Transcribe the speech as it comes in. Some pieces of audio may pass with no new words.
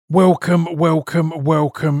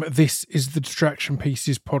Welcome. This is the Distraction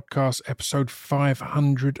Pieces podcast, episode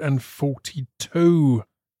 542.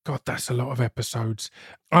 God, that's a lot of episodes.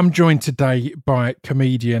 I'm joined today by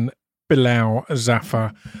comedian Bilal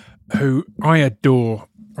Zafar, who I adore.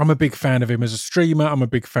 I'm a big fan of him as a streamer. I'm a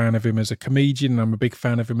big fan of him as a comedian. I'm a big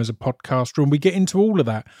fan of him as a podcaster, and we get into all of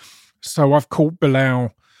that. So I've caught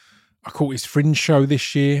Bilal. I caught his Fringe show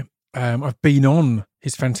this year. I've been on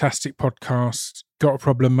his fantastic podcast, Got a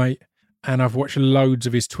Problem, Mate, and I've watched loads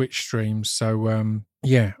of his Twitch streams. So, I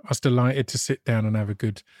was delighted to sit down and have a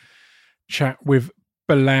good chat with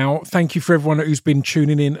Bilal. Thank you for everyone who's been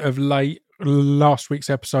tuning in of late. Last week's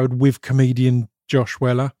episode with comedian Josh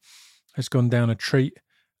Weller has gone down a treat.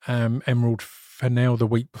 Emerald Fennell the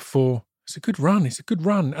week before. It's a good run.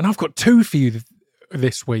 And I've got two for you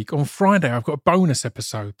this week. On Friday, I've got a bonus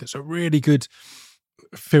episode that's a really good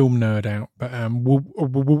film nerd out, but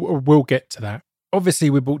we'll get to that. Obviously,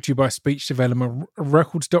 we're brought to you by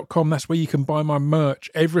speechdevelopmentrecords.com. That's where you can buy my merch.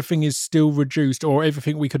 Everything is still reduced, or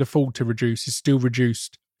everything we could afford to reduce is still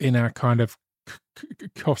reduced in our kind of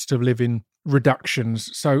cost of living reductions.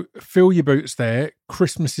 So fill your boots there.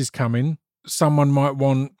 Christmas is coming. Someone might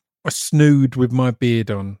want a snood with my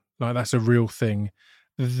beard on. Like, that's a real thing.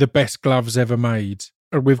 The best gloves ever made.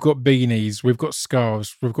 We've got beanies. We've got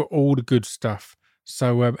scarves. We've got all the good stuff.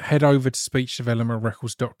 So head over to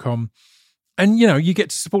speechdevelopmentrecords.com. And, you get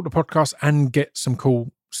to support the podcast and get some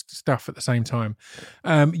cool stuff at the same time.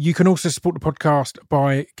 You can also support the podcast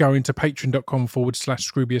by going to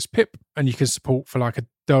patreon.com/ScroobiusPip, and you can support for like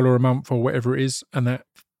 $1 a month or whatever it is. And that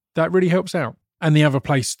really helps out. And the other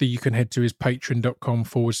place that you can head to is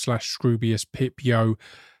patreon.com/ScroobiusPip. Yo,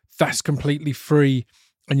 that's completely free.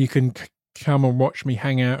 And you can come and watch me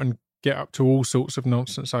hang out and get up to all sorts of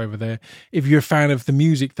nonsense over there. If you're a fan of the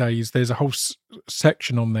music days, there's a whole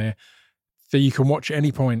section on there that you can watch at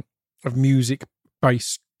any point of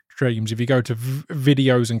music-based streams. If you go to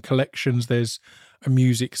videos and collections, there's a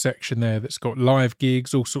music section there that's got live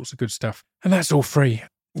gigs, all sorts of good stuff. And that's all free.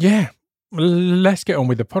 Yeah, let's get on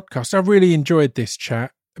with the podcast. I really enjoyed this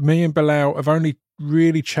chat. Me and Bilal have only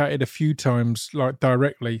really chatted a few times, like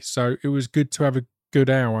directly. So it was good to have a good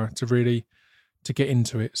hour to get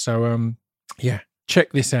into it. So,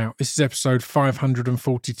 check this out. This is episode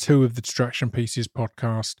 542 of the Distraction Pieces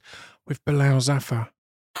podcast with Bilal Zafar.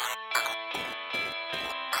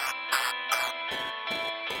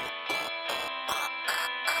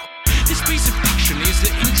 This piece of fiction is the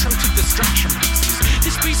intro to Distraction Pieces.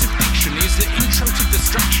 This piece of fiction is the intro to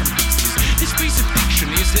Distraction Pieces. This piece of fiction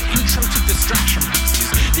is the intro to Distraction Pieces.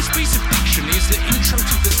 This piece of fiction is the intro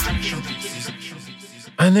to Distraction Pieces.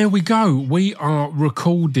 And there we go. We are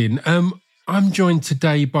recording. I'm joined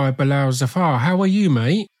today by Bilal Zafar. How are you,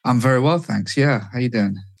 mate? I'm very well, thanks. Yeah, how you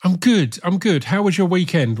doing? I'm good. How was your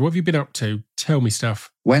weekend? What have you been up to? Tell me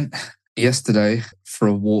stuff. Went yesterday for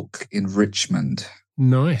a walk in Richmond.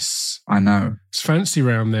 Nice. I know. It's fancy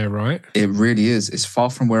round there, right? It really is. It's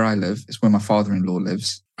far from where I live. It's where my father-in-law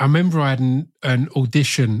lives. I remember I had an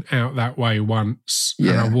audition out that way once,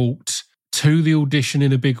 and I walked to the audition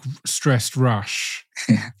in a big stressed rush.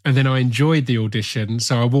 And then I enjoyed the audition,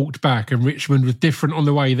 so I walked back, and Richmond was different on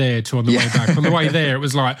the way there to on the way back. On the way there, it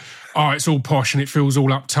was like, oh, it's all posh and it feels all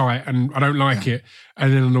uptight and I don't like it.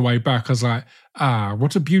 And then on the way back, I was like,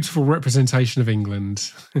 what a beautiful representation of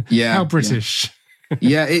England. Yeah. How British.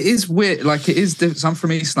 Yeah, it is weird. Like, it is different. I'm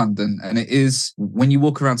from East London, and it is, when you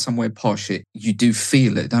walk around somewhere posh, you do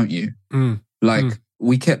feel it, don't you?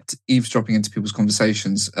 We kept eavesdropping into people's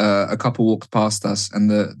conversations. A couple walked past us, and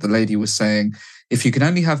the lady was saying, if you could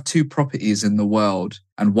only have 2 properties in the world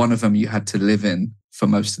and one of them you had to live in for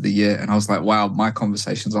most of the year. And I was like, wow, my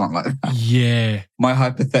conversations aren't like that. Yeah. My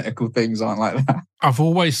hypothetical things aren't like that. I've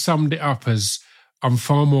always summed it up as I'm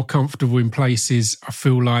far more comfortable in places I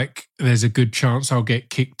feel like there's a good chance I'll get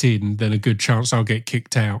kicked in than a good chance I'll get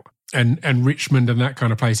kicked out. And Richmond and that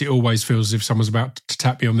kind of place, it always feels as if someone's about to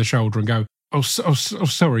tap me on the shoulder and go, oh,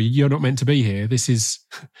 sorry, you're not meant to be here. This is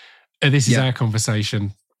our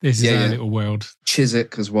conversation. This is our little world.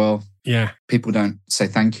 Chiswick as well. Yeah. People don't say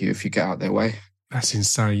thank you if you get out their way. That's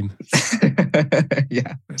insane.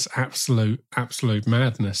 Yeah. That's absolute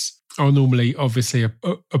madness. I'll normally obviously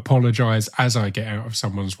apologise as I get out of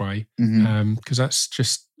someone's way, because that's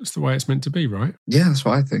the way it's meant to be, right? Yeah, that's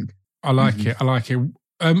what I think. I like it. Are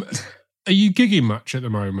you gigging much at the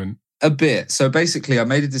moment? A bit. So basically, I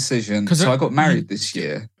made a decision. So I got married this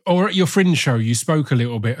year. Or at your Fringe show, you spoke a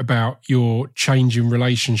little bit about your changing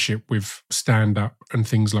relationship with stand-up and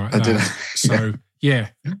things like that. I did. So, yeah.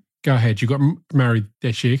 Go ahead. You got married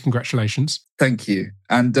this year. Congratulations. Thank you.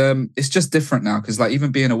 And it's just different now because like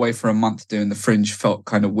even being away for a month doing the Fringe felt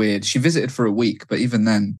kind of weird. She visited for a week, but even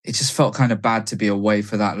then it just felt kind of bad to be away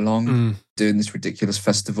for that long doing this ridiculous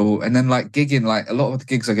festival. And then like gigging, like a lot of the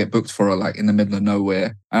gigs I get booked for are like in the middle of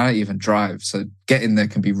nowhere. I don't even drive. So getting there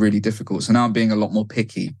can be really difficult. So now I'm being a lot more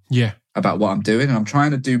picky. Yeah. About what I'm doing, and I'm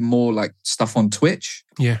trying to do more like stuff on Twitch.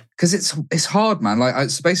 Yeah, because it's hard, man. Like I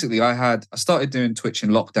started doing Twitch in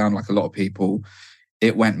lockdown, like a lot of people.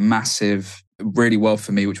 It went massive, really well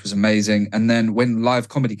for me, which was amazing. And then when live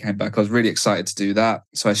comedy came back, I was really excited to do that.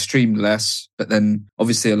 So I streamed less, but then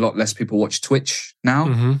obviously a lot less people watch Twitch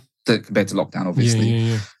now compared to lockdown, obviously.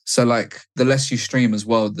 Yeah. So like the less you stream as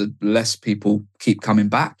well, the less people keep coming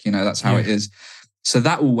back. You know, that's how it is. So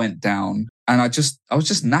that all went down. And I was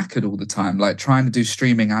just knackered all the time. Like trying to do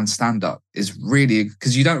streaming and stand-up is really,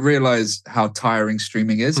 because you don't realize how tiring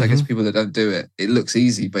streaming is. I guess people that don't do it, it looks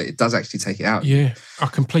easy, but it does actually take it out. Yeah, I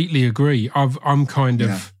completely agree. I'm kind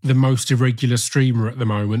of the most irregular streamer at the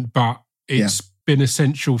moment, but it's been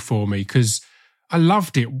essential for me because I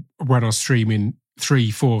loved it when I was streaming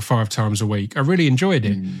 3, 4, 5 times a week. I really enjoyed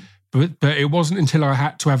it. But it wasn't until I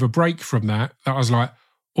had to have a break from that I was like,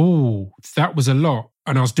 oh, that was a lot.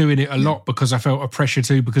 And I was doing it a lot because I felt a pressure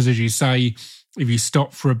to, because as you say, if you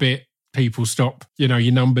stop for a bit, people stop, you know,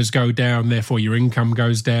 your numbers go down, therefore your income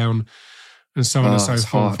goes down and so on and so forth.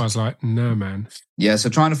 Hard. I was like, no, man. Yeah, so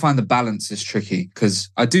trying to find the balance is tricky because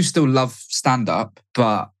I do still love stand-up,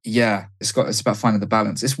 but yeah, it's about finding the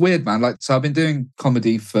balance. It's weird, man. Like, so I've been doing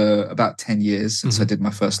comedy for about 10 years since I did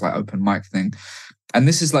my first like open mic thing. And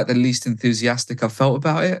this is like the least enthusiastic I felt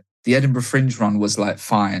about it. The Edinburgh Fringe run was like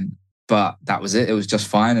fine, but that was it. It was just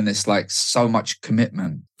fine. And it's like so much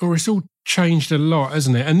commitment. Or it's all changed a lot,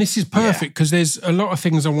 hasn't it? And this is perfect because there's a lot of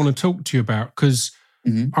things I want to talk to you about because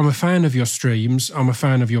I'm a fan of your streams. I'm a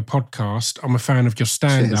fan of your podcast. I'm a fan of your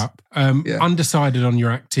stand-up. Undecided on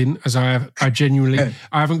your acting, as I genuinely,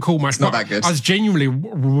 I haven't called much. It's not that good. I was genuinely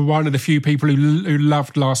one of the few people who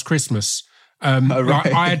loved Last Christmas.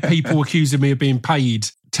 I had people accusing me of being paid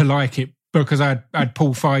to like it because I had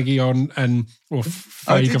Paul Feige on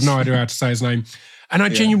Feige, I've no idea how to say his name. And I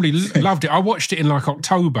genuinely loved it. I watched it in like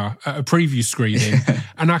October at a preview screening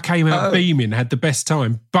and I came out beaming, had the best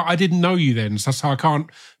time. But I didn't know you then, so I can't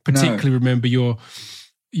particularly remember your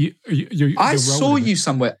I saw you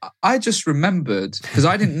somewhere. I just remembered, because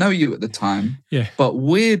I didn't know you at the time. Yeah. But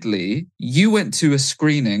weirdly, you went to a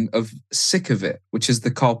screening of Sick of It, which is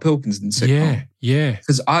the Carl Pilkington sitcom. Yeah.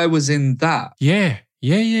 Because I was in that. Yeah.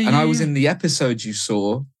 And I was in the episode you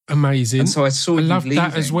saw. Amazing. And so I saw you loved leaving.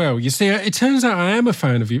 that as well. You see, it turns out I am a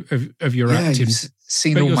fan of your acting. You've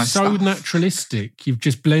seen but all you're my so stuff. naturalistic. You've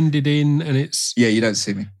just blended in and it's... Yeah, you don't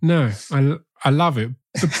see me. No, I love it.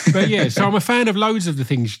 But yeah, so I'm a fan of loads of the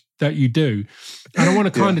things that you do. And I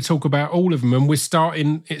want to kind of talk about all of them. And we're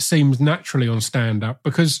starting, it seems, naturally on stand-up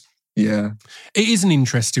because it is an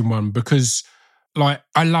interesting one because, like,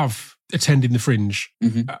 I love attending the Fringe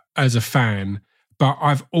as a fan, but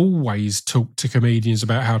I've always talked to comedians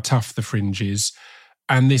about how tough the Fringe is.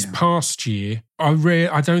 And this past year,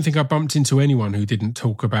 I don't think I bumped into anyone who didn't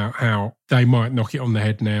talk about how they might knock it on the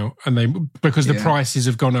head now, and because the prices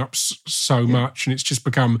have gone up so much, and it's just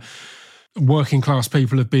become working class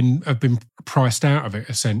people have been priced out of it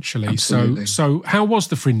essentially. Absolutely. So how was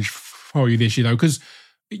the Fringe for you this year though? Because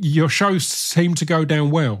your shows seem to go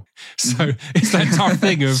down well. So it's that tough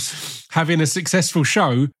thing of having a successful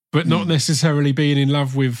show, but not necessarily being in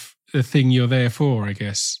love with the thing you're there for, I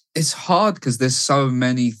guess. It's hard because there's so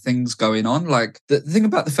many things going on. Like the thing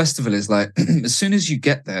about the festival is like, as soon as you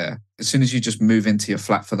get there, as soon as you just move into your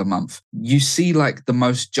flat for the month, you see like the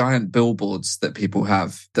most giant billboards that people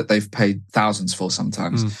have that they've paid thousands for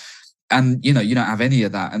sometimes. And, you know, you don't have any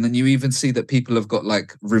of that. And then you even see that people have got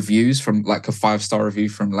like reviews from like a 5-star review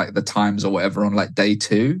from like the Times or whatever on like day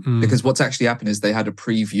 2. Because what's actually happened is they had a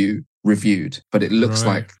preview reviewed, but it looks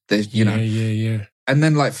like there's, you know. Yeah. And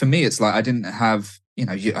then like for me, it's like I didn't have, you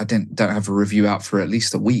know, don't have a review out for at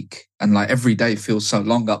least a week. And like every day feels so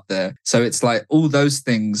long up there. So it's like all those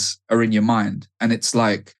things are in your mind. And it's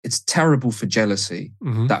like, it's terrible for jealousy,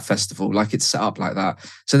 that festival. Like it's set up like that.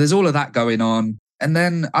 So there's all of that going on. And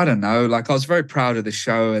then, I don't know, like I was very proud of the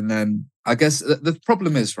show. And then I guess the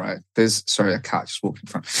problem is, right, sorry, a cat just walked in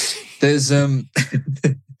front. There's,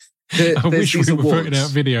 I wish we were putting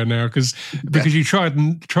out video now because you tried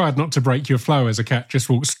not to break your flow as a cat just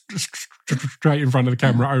walks straight in front of the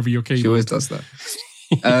camera over your keyboard. She always does that.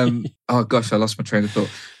 Oh gosh, I lost my train of thought.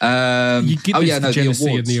 You get the the jealousy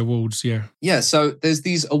awards. and the awards, yeah. Yeah, so there's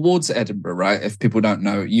these awards at Edinburgh, right? If people don't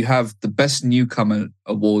know, you have the Best Newcomer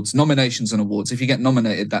Awards, nominations and awards. If you get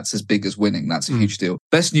nominated, that's as big as winning. That's a huge deal.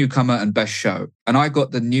 Best Newcomer and Best Show. And I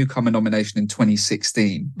got the Newcomer nomination in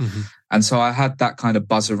 2016. And so I had that kind of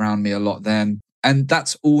buzz around me a lot then. And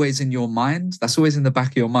that's always in your mind. That's always in the back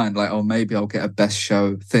of your mind. Like, oh, maybe I'll get a Best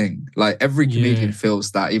Show thing. Like every comedian feels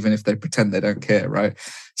that, even if they pretend they don't care, right?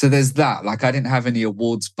 So there's that. Like I didn't have any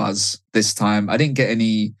awards buzz this time. I didn't get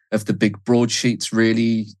any of the big broadsheets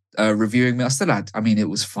really reviewing me. I still had, it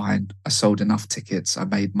was fine. I sold enough tickets. I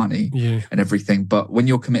made money and everything. But when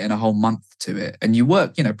you're committing a whole month to it and you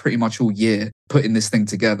work, pretty much all year putting this thing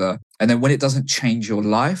together, and then when it doesn't change your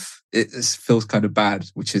life, it feels kind of bad,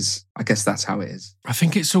 which is, I guess that's how it is. I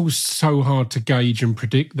think it's all so hard to gauge and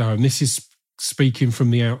predict though. And this is speaking from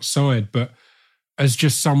the outside, but as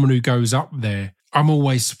just someone who goes up there, I'm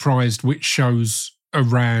always surprised which shows are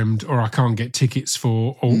rammed or I can't get tickets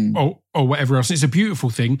for or whatever else. It's a beautiful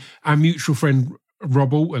thing. Our mutual friend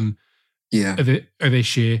Rob Alton of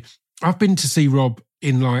this year, I've been to see Rob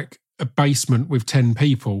in like a basement with 10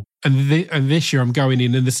 people. And this year I'm going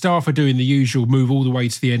in and the staff are doing the usual move all the way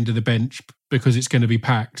to the end of the bench because it's going to be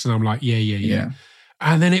packed. And I'm like, yeah.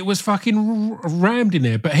 And then it was fucking rammed in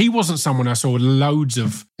there. But he wasn't someone I saw loads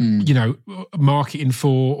of, marketing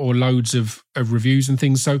for or loads of reviews and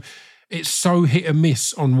things. So it's so hit and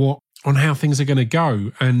miss on how things are going to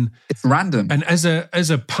go. And it's random. And as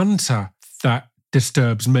a punter, that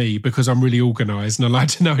disturbs me because I'm really organised and I like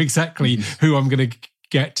to know exactly who I'm going to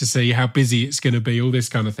get to see, how busy it's going to be, all this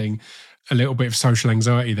kind of thing. A little bit of social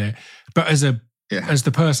anxiety there. But as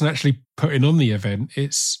the person actually putting on the event,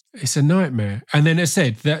 it's a nightmare. And then as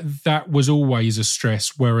I said, that was always a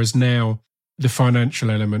stress, whereas now the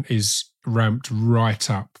financial element is ramped right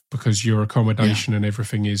up because your accommodation and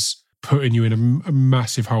everything is putting you in a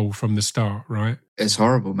massive hole from the start, right? It's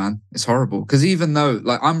horrible, man. It's horrible. Because even though,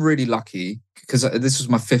 like, I'm really lucky because this was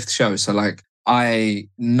my 5th show. So, like, I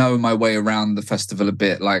know my way around the festival a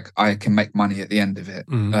bit. Like, I can make money at the end of it.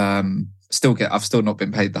 I've still not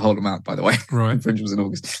been paid the whole amount, by the way. Right. Fringe was in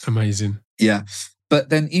August. Amazing. Yeah. But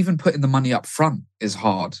then even putting the money up front is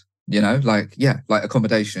hard. Like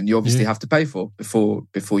accommodation, you obviously have to pay for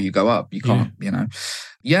before you go up. You can't,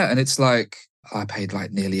 and it's like, I paid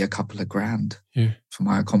like nearly a couple of grand for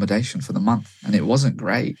my accommodation for the month. And it wasn't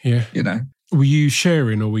great, Were you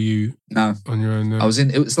sharing or were you no on your own? I was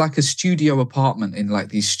it was like a studio apartment in like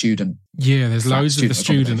these student. Yeah, there's loads of the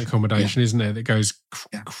student accommodation, isn't there, that goes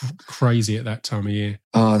crazy at that time of year.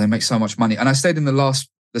 Oh, they make so much money. And I stayed in the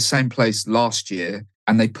same place last year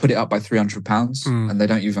and they put it up by £300 and they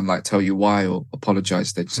don't even like tell you why or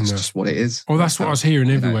apologise. It's just what it is. Well, that's what I was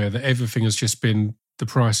hearing everywhere, that everything has just been, the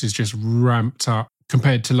price is just ramped up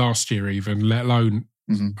compared to last year even, let alone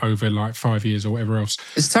over like 5 years or whatever else.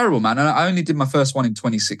 It's terrible, man. And I only did my first one in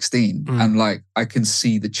 2016 and like I can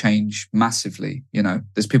see the change massively.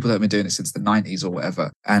 There's people that have been doing it since the 90s or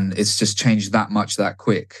whatever, and it's just changed that much that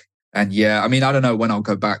quick. And I don't know when I'll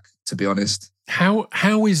go back, to be honest. How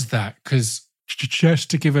is that? Because just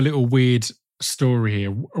to give a little weird story here,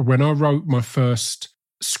 when I wrote my first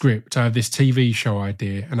script, I had this TV show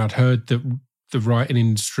idea and I'd heard that the writing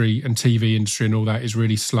industry and TV industry and all that is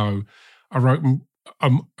really slow. I wrote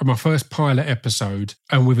my first pilot episode,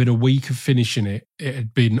 and within a week of finishing it, it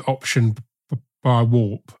had been optioned by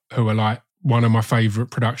Warp, who are like one of my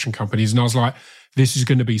favourite production companies. And I was like, this is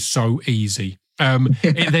going to be so easy.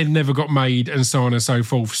 It then never got made and so on and so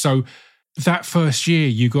forth. So that first year,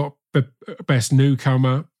 you got Best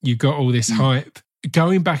Newcomer, you got all this hype.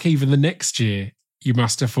 Going back even the next year, you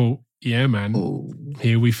must have thought, yeah, man,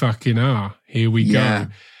 here we fucking are. Here we go.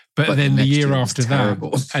 But then the year after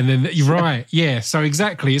that, and then you're right. Yeah. So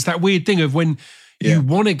exactly. It's that weird thing of when you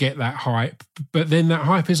want to get that hype, but then that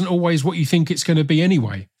hype isn't always what you think it's going to be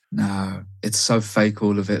anyway. No, it's so fake,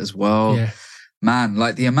 all of it as well. Yeah. Man,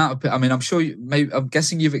 like the amount of, I'm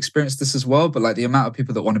guessing you've experienced this as well, but like the amount of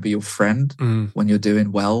people that want to be your friend when you're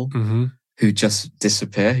doing well, who just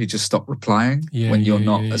disappear, who just stop replying when you're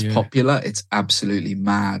not as popular, it's absolutely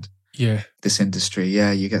mad. Yeah. This industry.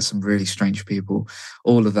 Yeah, you get some really strange people.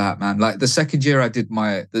 All of that, man. Like the second year I did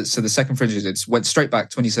the second Fringe I did, went straight back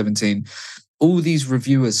 2017. All these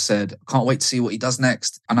reviewers said, can't wait to see what he does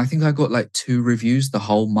next. And I think I got like 2 reviews the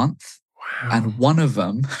whole month. Wow. And one of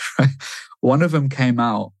them came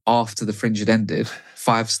out after the Fringe had ended.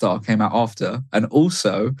 5-star came out after. And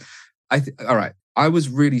also, I was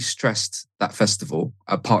really stressed that festival,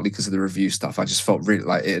 partly because of the review stuff. I just felt really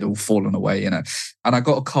like it had all fallen away, And I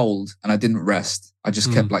got a cold and I didn't rest. I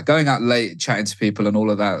just kept like going out late, chatting to people and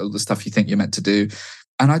all of that, all the stuff you think you're meant to do.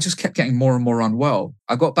 And I just kept getting more and more unwell.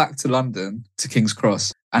 I got back to London, to King's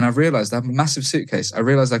Cross, and I realised I have a massive suitcase. I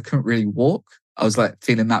realised I couldn't really walk. I was like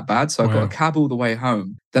feeling that bad. So I got a cab all the way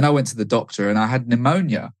home. Then I went to the doctor and I had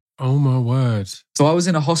pneumonia. Oh my word. So I was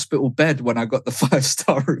in a hospital bed when I got the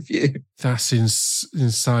 5-star review. That's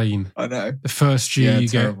insane. I know. The first year you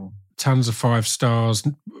terrible. Get tons of 5 stars,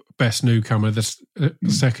 best newcomer. The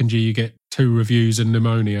second year you get 2 reviews and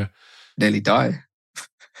pneumonia. Nearly die.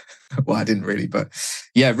 Well, I didn't really, but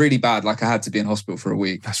yeah, really bad. Like I had to be in hospital for a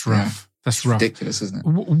week. That's rough. That's rough. Ridiculous, isn't it?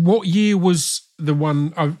 What year was the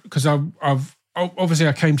one? Because I've obviously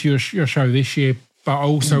I came to your show this year, but I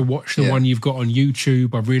also watched the one you've got on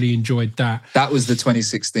YouTube. I really enjoyed that. That was the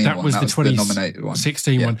 2016 one. That was the nominated one.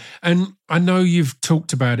 16 one. And I know you've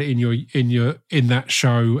talked about it in that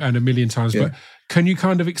show and a million times, but can you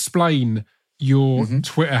kind of explain your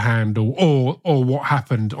Twitter handle or what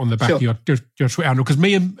happened on the back of your Twitter handle? Because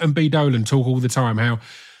me and B. Dolan talk all the time how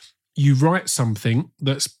you write something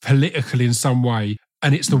that's political in some way,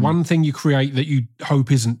 and it's the one thing you create that you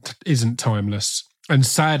hope isn't timeless. And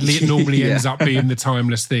sadly, it normally ends up being the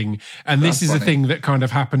timeless thing. And this is a thing that kind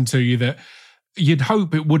of happened to you that you'd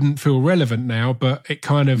hope it wouldn't feel relevant now, but it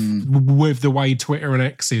kind of, with the way Twitter and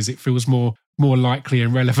X is, it feels more likely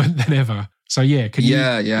and relevant than ever. So yeah, can you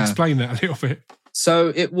explain that a little bit?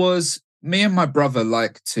 So it was, me and my brother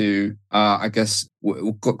like to, I guess,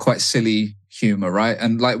 got quite silly humour, right?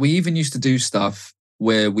 And like we even used to do stuff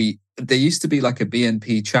where there used to be like a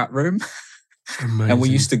BNP chat room. And we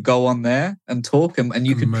used to go on there and talk and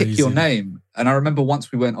you could pick your name. And I remember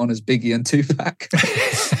once we went on as Biggie and Tupac.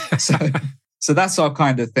 So that's our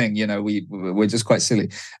kind of thing, you know, we're just quite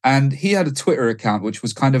silly. And he had a Twitter account, which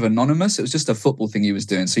was kind of anonymous. It was just a football thing he was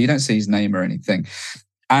doing. So you don't see his name or anything.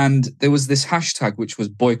 And there was this hashtag, which was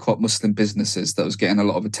boycott Muslim businesses, that was getting a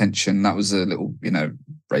lot of attention. That was a little, you know,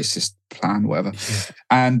 racist plan, whatever. Yeah.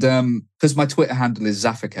 And because my Twitter handle is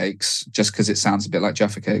Zafar Cakes, just because it sounds a bit like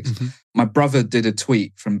Jaffa Cakes, my brother did a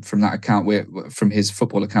tweet from that account, from his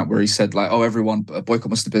football account, where he said like, oh, everyone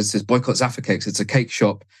boycott Muslim businesses, boycott Zafar Cakes. It's a cake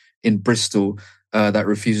shop in Bristol that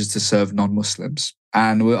refuses to serve non-Muslims.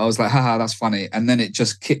 And I was like, haha, that's funny. And then it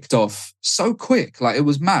just kicked off so quick. Like, it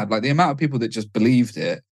was mad. Like, the amount of people that just believed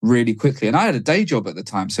it really quickly. And I had a day job at the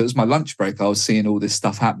time. So it was my lunch break. I was seeing all this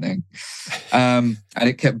stuff happening. And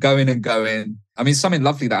it kept going and going. I mean, something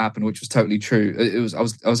lovely that happened, which was totally true.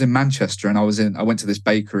 I was in Manchester and I went to this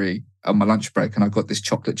bakery on my lunch break and I got this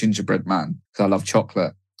chocolate gingerbread man because I love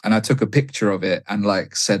chocolate. And I took a picture of it and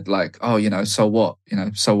like said like, oh, you know, so what? You know,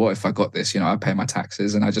 so what if I got this? You know, I pay my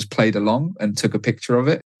taxes. And I just played along and took a picture of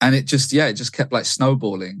it. And it just kept like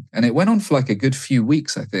snowballing. And it went on for like a good few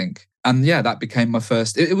weeks, I think. And yeah, that became my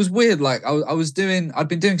first. It was weird. Like I'd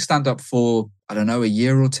been doing stand-up for, I don't know, a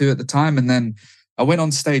year or two at the time. And then I went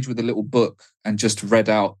on stage with a little book and just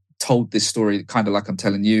told this story kind of like I'm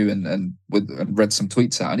telling you and read some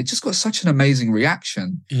tweets out. And it just got such an amazing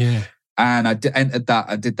reaction. Yeah. And I did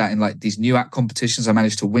that in like these new act competitions. I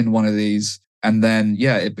managed to win one of these. And then,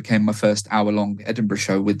 yeah, it became my first hour-long Edinburgh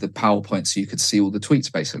show with the PowerPoint so you could see all the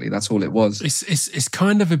tweets, basically. That's all it was. It's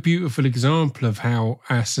kind of a beautiful example of how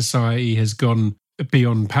our society has gone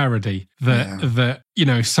beyond parody. That you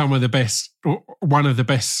know, one of the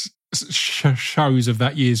best shows of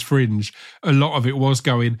that year's Fringe, a lot of it was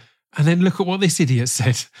going, and then look at what this idiot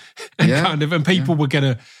said. And people were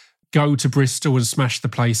going to go to Bristol and smash the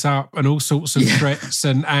place up and all sorts of threats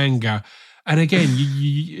and anger. And again,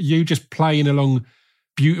 you just playing along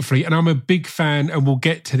beautifully. And I'm a big fan, and we'll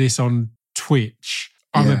get to this on Twitch.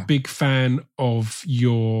 I'm a big fan of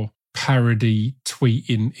your parody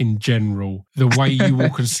tweeting in general. The way you will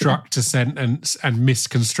construct a sentence and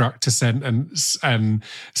misconstruct a sentence, and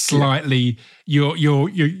slightly your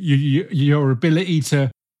ability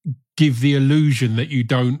to give the illusion that you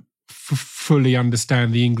don't fully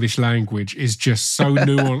understand the English language is just so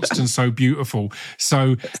nuanced and so beautiful.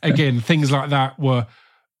 So again, things like that were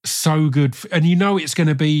so good. And you know it's going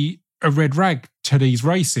to be a red rag to these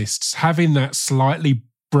racists. Having that slightly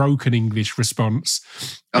broken English response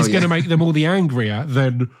is going to make them all the angrier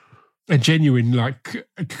than a genuine like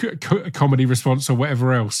comedy response or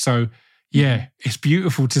whatever else. So yeah, it's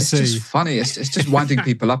beautiful to see. It's just funny. It's just winding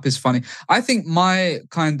people up is funny. I think my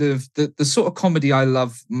kind of, the sort of comedy I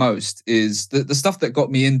love most is the stuff that got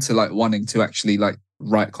me into like wanting to actually like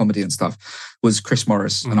write comedy and stuff was Chris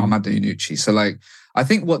Morris and Armando Iannucci. So like, I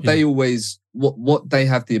think what they always, what they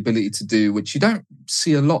have the ability to do, which you don't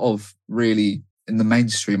see a lot of really in the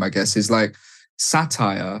mainstream, I guess, is like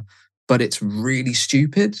satire, but it's really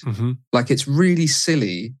stupid. Like it's really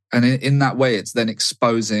silly. And in that way, it's then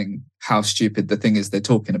exposing how stupid the thing is they're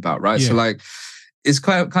talking about, right? So like, it's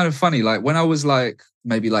kind of funny. Like when I was like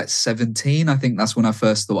maybe like 17, I think that's when I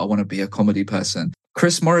first thought I want to be a comedy person.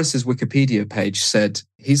 Chris Morris's Wikipedia page said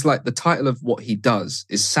he's like, the title of what he does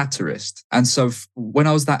is satirist. And so when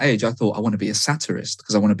I was that age, I thought I want to be a satirist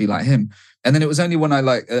because I want to be like him. And then it was only when I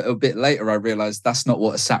like a bit later, I realized that's not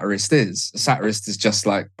what a satirist is. A satirist is just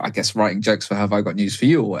like, I guess, writing jokes for Have I Got News for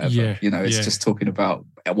You or whatever. Yeah, you know, it's just talking about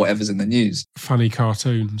whatever's in the news. Funny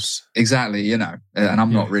cartoons. Exactly, you know, and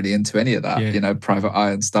I'm not really into any of that, you know, Private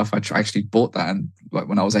Eye and stuff. I actually bought that and like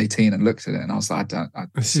when I was 18 and looked at it and I was like,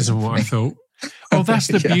 this isn't what I thought. Well, that's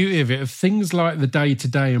the beauty of it. Of things like the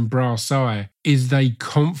Day-to-Day and Brass Eye is they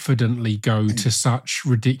confidently go to such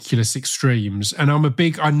ridiculous extremes. And I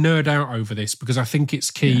nerd out over this because I think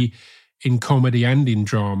it's key in comedy and in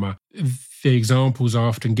drama. The examples I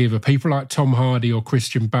often give are people like Tom Hardy or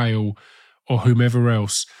Christian Bale or whomever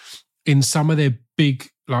else. In some of their big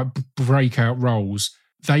like breakout roles,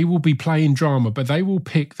 they will be playing drama, but they will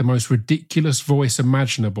pick the most ridiculous voice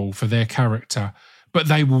imaginable for their character. But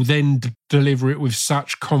they will then deliver it with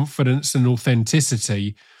such confidence and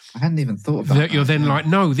authenticity. I hadn't even thought about that. You're then like,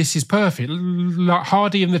 no, this is perfect. Like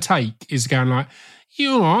Hardy in The Take is going like,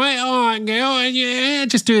 you all right, girl, yeah,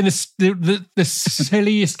 just doing the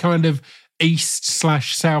silliest kind of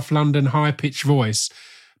East/South London high-pitched voice.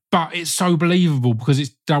 But it's so believable because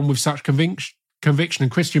it's done with such conviction. And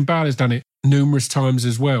Christian Bale has done it numerous times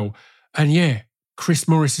as well. And yeah, Chris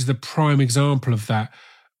Morris is the prime example of that.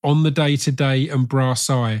 On the Day-to-Day and Brass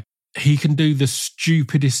Eye, he can do the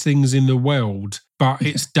stupidest things in the world, but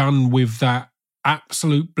it's done with that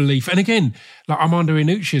absolute belief. And again, like Armando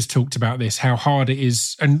Iannucci has talked about this, how hard it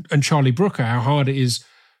is, and Charlie Brooker, how hard it is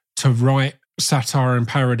to write satire and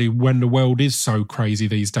parody when the world is so crazy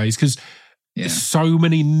these days. Because so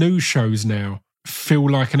many news shows now feel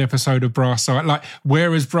like an episode of Brass Eye. Like,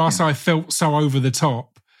 whereas Brass Eye felt so over the top,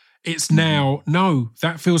 it's now, no,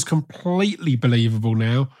 that feels completely believable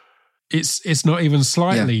now. It's not even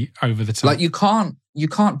slightly over the top. Like you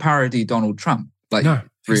can't parody Donald Trump. Like no,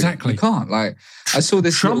 exactly. You can't. Like I saw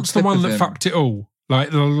this. Trump's the one that fucked it all.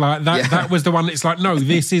 Like that. That was the one that's like, no,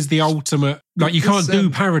 this is the ultimate. Like you can't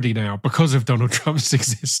do parody now because of Donald Trump's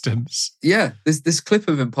existence. Yeah, this clip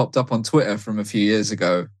of him popped up on Twitter from a few years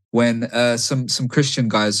ago. When some Christian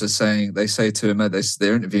guys are saying, they say to him,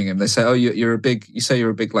 they're interviewing him, they say, oh, you're a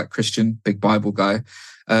big like Christian, big Bible guy.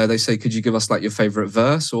 They say, could you give us like your favorite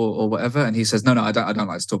verse or whatever? And he says, no, I don't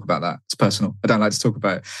like to talk about that. It's personal. I don't like to talk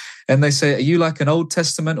about it. And they say, are you like an Old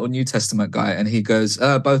Testament or New Testament guy? And he goes,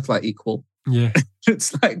 both like equal. Yeah.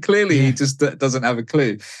 It's like clearly he just doesn't have a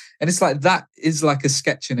clue. And it's like that is like a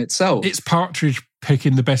sketch in itself. It's Partridge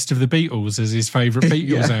picking the best of the Beatles as his favourite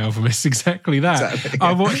Beatles album. It's exactly that. Exactly,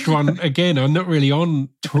 I watched one again. I'm not really on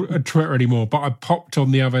Twitter anymore, but I popped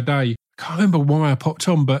on the other day. I can't remember why I popped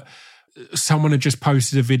on, but someone had just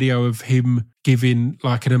posted a video of him giving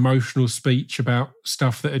like an emotional speech about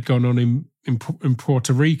stuff that had gone on in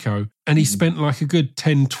Puerto Rico. And he spent like a good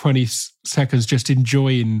 10, 20 seconds just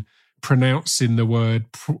enjoying pronouncing the word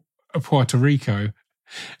Puerto Rico.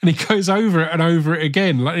 And he goes over it and over it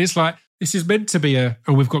again. Like it's like, this is meant to be and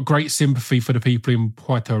we've got great sympathy for the people in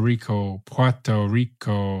Puerto Rico.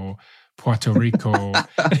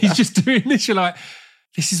 And he's just doing this. You're like,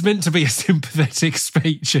 this is meant to be a sympathetic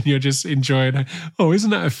speech and you're just enjoying it. Oh, isn't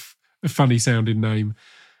that a funny sounding name?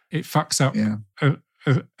 It fucks up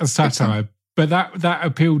a satire. But that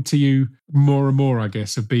appealed to you more and more, I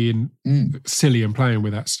guess, of being silly and playing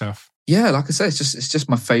with that stuff. Yeah, like I say, it's just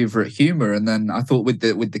my favourite humour. And then I thought with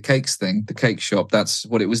the cakes thing, the cake shop, that's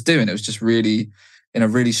what it was doing. It was just really, in a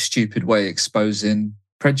really stupid way, exposing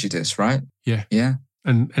prejudice, right? Yeah. Yeah.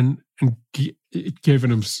 And giving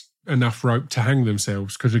them enough rope to hang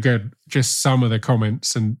themselves. Because again, just some of the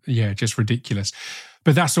comments and just ridiculous.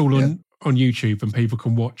 But that's all on YouTube and people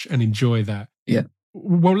can watch and enjoy that. Yeah.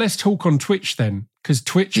 Well, let's talk on Twitch then, because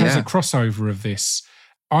Twitch has a crossover of this.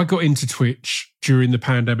 I got into Twitch during the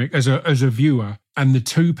pandemic as a viewer, and the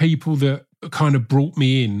two people that kind of brought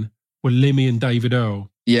me in were Limmy and David Earl.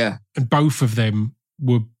 Yeah. And both of them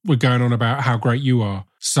were going on about how great you are.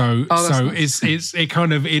 So nice.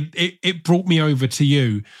 it brought me over to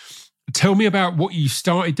you. Tell me about what you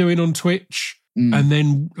started doing on Twitch. And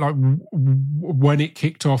then, like, when it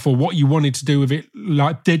kicked off, or what you wanted to do with it.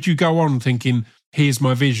 Like, did you go on thinking, "Here's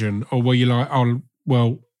my vision," or were you like, "Oh,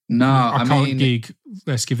 well, no, I can't gig.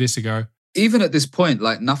 Let's give this a go." Even at this point,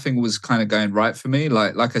 like nothing was kind of going right for me.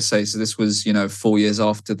 Like I say, so this was 4 years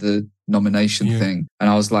after the nomination thing. And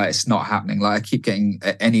I was like, it's not happening. Like, I keep getting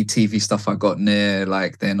any TV stuff I got near,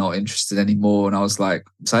 like, they're not interested anymore. And I was like,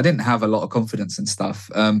 so I didn't have a lot of confidence in stuff.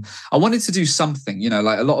 I wanted to do something, you know,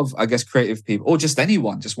 like a lot of, I guess, creative people, or just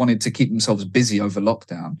anyone, just wanted to keep themselves busy over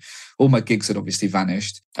lockdown. All my gigs had obviously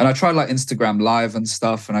vanished. And I tried like Instagram Live and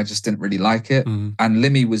stuff, and I just didn't really like it. And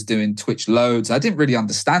Limmy was doing Twitch loads. I didn't really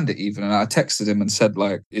understand it even. And I texted him and said,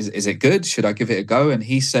 like, is it good? Should I give it a go? And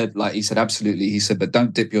he said, absolutely. He said, but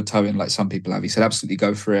don't dip your toe in like some people have. He said, absolutely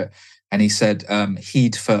go for it. And he said,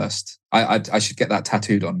 heed first. I should get that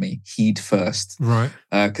tattooed on me. Heed first. Right.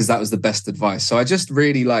 Because that was the best advice. So I just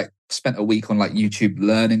really like spent a week on like YouTube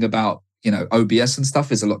learning about, you know, OBS and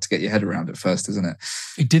stuff. Is a lot to get your head around at first, isn't it?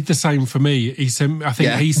 He did the same for me. He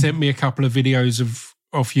sent me a couple of videos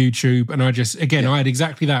off YouTube, and I just, again, I had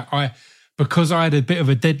exactly that. Because I had a bit of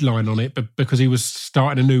a deadline on it, but because he was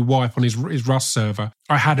starting a new wipe on his Rust server,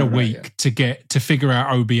 I had a week to figure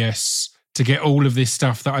out OBS, to get all of this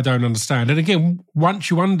stuff that I don't understand. And again, once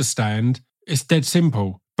you understand, it's dead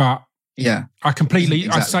simple. But yeah, I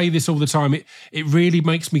say this all the time. It really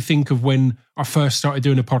makes me think of when I first started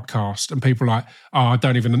doing a podcast, and people are like, oh, I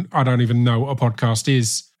don't even know what a podcast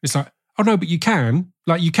is. It's like, oh no, but you can.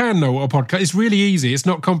 Like, you can know what a podcast. It's really easy. It's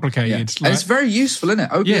not complicated. Yeah. Like, and it's very useful, isn't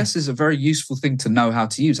it? OBS is a very useful thing to know how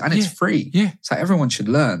to use, and it's free. Yeah, so everyone should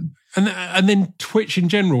learn. And then Twitch in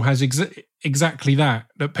general has exactly that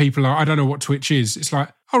people are, I don't know what Twitch is. It's like,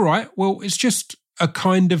 all right, well, it's just a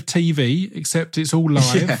kind of TV, except it's all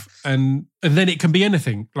live, and then it can be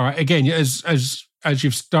anything. Like, again, as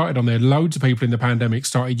you've started on there, loads of people in the pandemic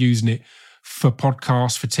started using it for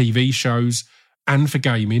podcasts, for TV shows, and for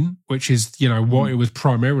gaming, which is, you know, what it was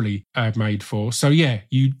primarily made for. So yeah,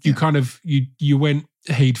 you kind of you went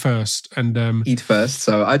heed first, and heed first.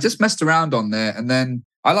 So I just messed around on there, and then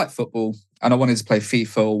I like football, and I wanted to play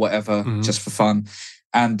FIFA or whatever just for fun,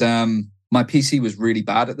 and my PC was really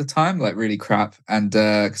bad at the time, like really crap. And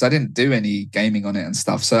because I didn't do any gaming on it and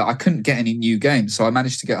stuff, so I couldn't get any new games. So I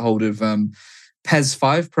managed to get hold of PES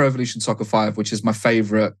 5, Pro Evolution Soccer 5, which is my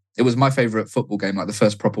favorite. It was my favorite football game, like the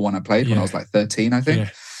first proper one I played when I was like 13, I think.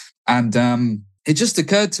 Yeah. And it just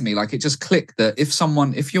occurred to me, like, it just clicked that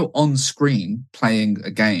if you're on screen playing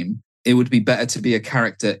a game, it would be better to be a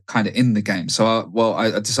character kind of in the game. So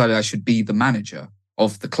I decided I should be the manager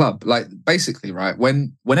of the club. Like, basically, right,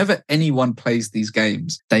 whenever anyone plays these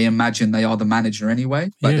games, they imagine they are the manager anyway.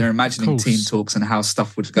 Like, they're imagining team talks and how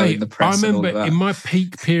stuff would go in the press. I remember and all of that. In my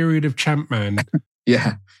peak period of Champman,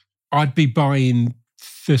 yeah, I'd be buying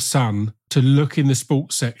The Sun to look in the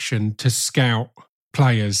sports section to scout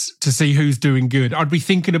players to see who's doing good. I'd be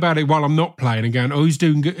thinking about it while I'm not playing and going, oh, who's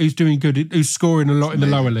doing good, who's scoring a lot in the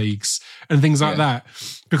lower leagues and things like that.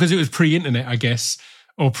 Because it was pre-internet, I guess,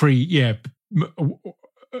 or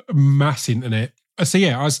mass internet. So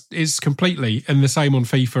yeah, it's completely, and the same on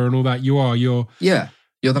FIFA and all that. You're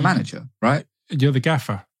the manager, right? You're the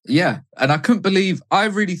gaffer. Yeah, and I couldn't believe. I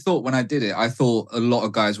really thought when I did it, I thought a lot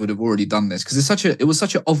of guys would have already done this because it was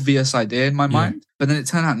such an obvious idea in my mind. But then it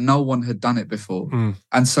turned out no one had done it before,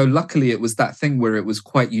 and so luckily it was that thing where it was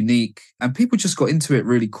quite unique, and people just got into it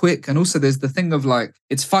really quick. And also, there's the thing of like,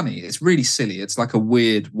 it's funny, it's really silly. It's like a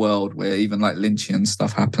weird world where even like Lynchian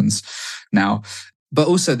stuff happens now. But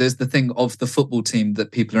also, there's the thing of the football team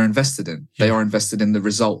that people are invested in. They are invested in the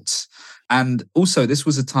results. And also, this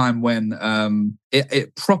was a time when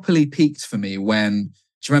it properly peaked for me when, do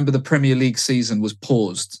you remember the Premier League season was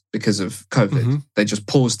paused because of COVID? They just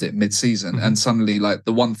paused it mid-season. And suddenly, like,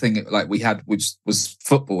 the one thing like we had, which was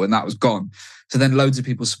football, and that was gone. So then loads of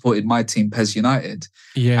people supported my team, PES United.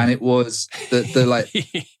 Yeah. And it was the like,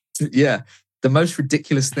 the most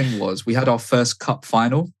ridiculous thing was we had our first cup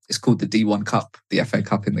final. It's called the D1 Cup, the FA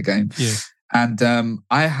Cup in the game. Yeah. And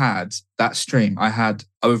I had that stream. I had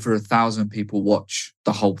over 1,000 people watch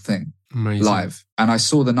the whole thing live. And I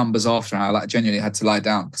saw the numbers after, and I genuinely had to lie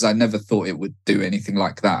down because I never thought it would do anything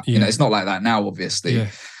like that. Yeah. You know, it's not like that now, obviously. Yeah.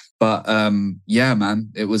 But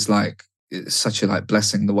man, it was like, it's such a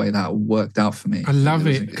blessing the way that worked out for me. I love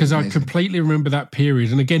it because I completely remember that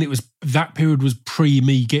period. And again, that period was pre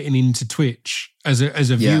me getting into Twitch as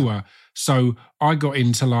a viewer. So I got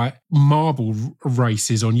into like marble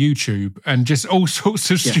races on YouTube and just all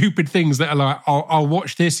sorts of stupid things that are like, I'll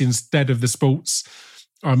watch this instead of the sports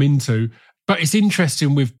I'm into. But it's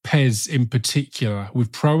interesting with PES in particular,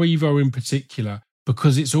 with Pro Evo in particular,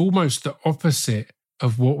 because it's almost the opposite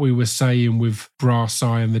of what we were saying with Brass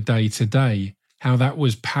Eye and the Day to Day, how that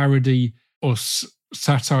was parody or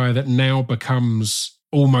satire that now becomes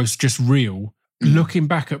almost just real. Looking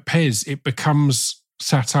back at PES, it becomes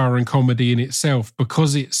satire and comedy in itself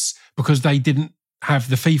because they didn't have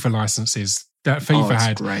the FIFA licenses. that FIFA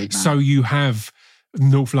had. Great, so you have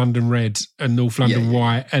North London Red and North London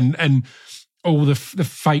White and all the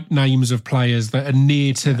fake names of players that are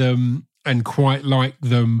near to them and quite like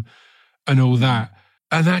them and all that.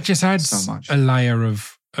 And that just adds so much. A layer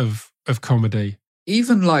of comedy.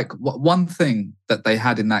 Even like one thing that they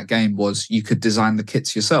had in that game was you could design the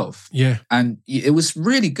kits yourself. Yeah. And it was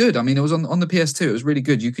really good. I mean, it was on the PS2. It was really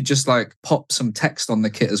good. You could just like pop some text on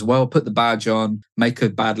the kit as well, put the badge on, make a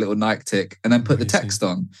bad little Nike tick, and then put the text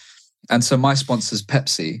on. And so my sponsor's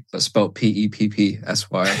Pepsi, that's spelled Peppsy.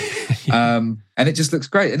 And it just looks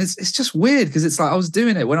great. And it's just weird because it's like I was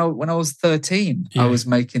doing it when I was 13. I was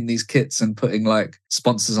making these kits and putting like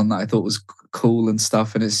sponsors on that I thought was cool and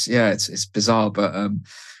stuff. And it's bizarre. But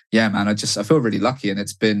man, I feel really lucky.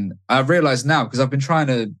 And I've realized now because I've been trying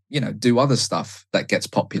to, do other stuff that gets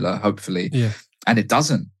popular, hopefully. Yeah. And it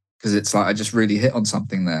doesn't. Because it's like I just really hit on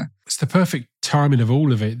something there. It's the perfect timing of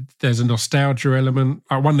all of it. There's a nostalgia element.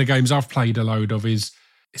 Like one of the games I've played a load of is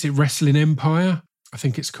it Wrestling Empire? I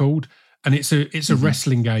think it's called. And it's a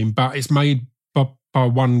wrestling game, but it's made by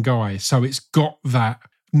one guy. So it's got that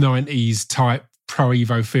 90s type Pro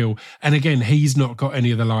Evo feel. And again, he's not got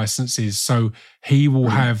any of the licenses. So he will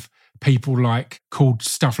have people like called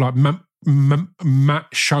stuff like Matt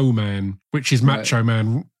Showman, which is Macho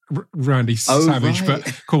Man. Randy Savage,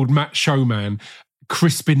 but called Matt Showman,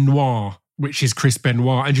 Chris Benoit, which is Chris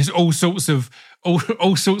Benoit, and just all sorts of those.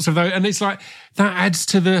 And it's like that adds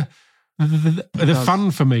to the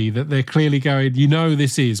fun for me that they're clearly going,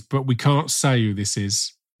 this is, but we can't say who this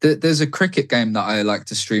is. There's a cricket game that I like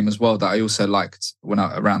to stream as well that I also liked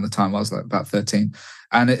around the time I was like about 13.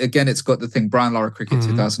 And it's got the thing, Brian Lara Cricket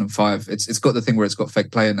 2005. It's got the thing where it's got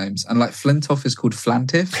fake player names. And like Flintoff is called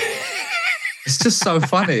Flantiff. It's just so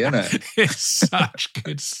funny, isn't it? It's such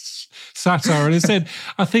good satire. And I said,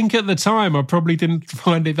 I think at the time I probably didn't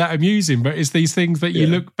find it that amusing, but it's these things that you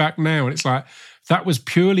look back now and it's like, that was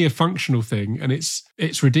purely a functional thing and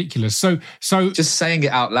it's ridiculous. So just saying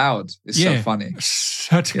it out loud is so funny.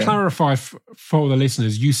 So to clarify for the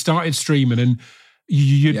listeners, you started streaming and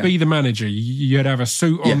you'd be the manager. You'd have a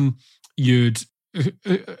suit on, you'd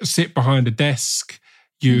sit behind a desk,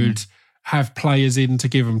 you'd have players in to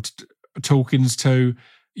give them talkings to,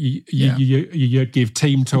 you'd give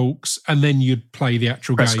team talks, and then you'd play the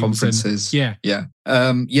actual press games conferences.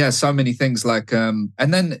 So many things like and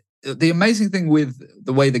then the amazing thing with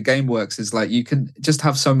the way the game works is like you can just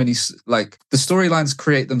have so many, like the storylines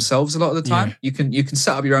create themselves a lot of the time. You can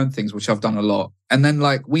set up your own things, which I've done a lot. And then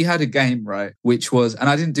like we had a game, right, which was, and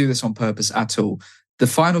I didn't do this on purpose at all, the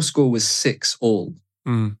final score was 6-all.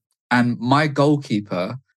 And my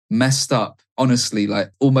goalkeeper messed up, honestly,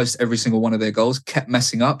 like almost every single one of their goals kept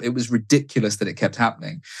messing up. It was ridiculous that it kept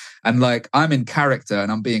happening. And like, I'm in character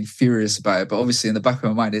and I'm being furious about it. But obviously in the back of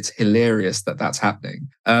my mind, it's hilarious that that's happening.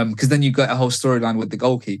 Because then you get a whole storyline with the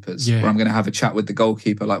goalkeepers where I'm going to have a chat with the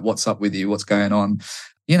goalkeeper, like, what's up with you? What's going on?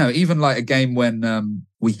 Even like a game when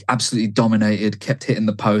we absolutely dominated, kept hitting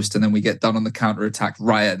the post, and then we get done on the counter-attack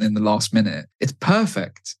right in the last minute. It's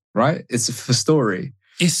perfect, right? It's for story.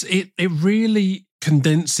 It really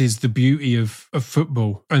condenses the beauty of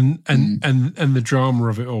football and the drama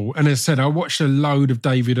of it all. And as I said, I watched a load of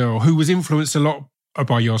David Earl, who was influenced a lot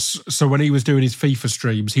by yours. So when he was doing his FIFA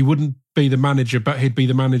streams, he wouldn't be the manager, but he'd be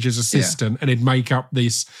the manager's assistant, and he'd make up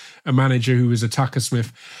a manager who was a Tucker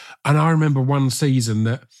Smith. And I remember one season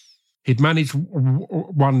that he'd managed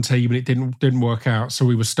one team and it didn't work out, so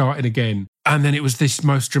we were starting again. And then it was this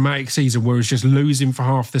most dramatic season where he was just losing for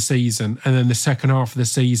half the season, and then the second half of the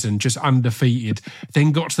season just undefeated.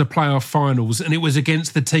 Then got to the playoff finals, and it was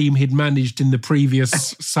against the team he'd managed in the previous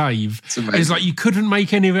save. It's like you couldn't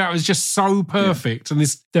make any of that. It was just so perfect. And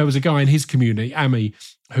there was a guy in his community, Amy,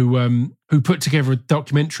 who put together a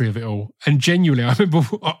documentary of it all. And genuinely, I remember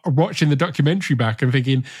watching the documentary back and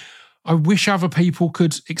thinking, I wish other people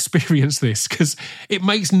could experience this, because it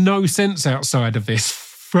makes no sense outside of this.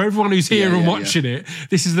 For everyone who's here and watching it,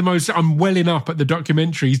 this is the most, I'm welling up at the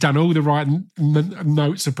documentary. He's done all the right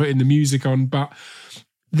notes of putting the music on, but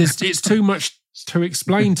it's too much to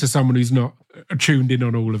explain to someone who's not tuned in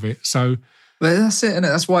on all of it. So, but that's it, and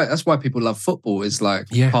that's why people love football, is like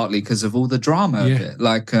partly because of all the drama of it.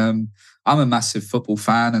 Like, I'm a massive football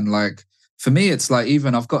fan, and like, for me, it's like,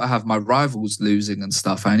 even I've got to have my rivals losing and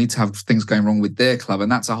stuff. I need to have things going wrong with their club, and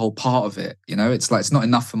that's a whole part of it. It's like, it's not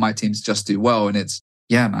enough for my team to just do well, and it's,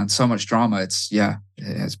 man, so much drama.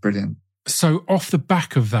 It's brilliant. So off the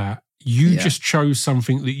back of that, you just chose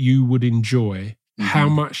something that you would enjoy. How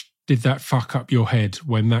much did that fuck up your head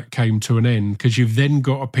when that came to an end? Because you've then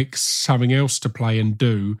got to pick something else to play and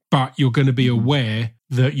do, but you're going to be aware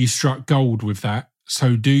that you struck gold with that.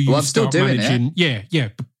 So do you I'm still start doing managing? it. Yeah.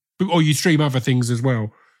 Or you stream other things as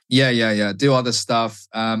well. Yeah. Do other stuff.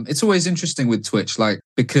 It's always interesting with Twitch, like,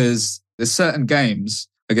 because there's certain games,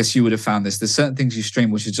 I guess you would have found this, there's certain things you stream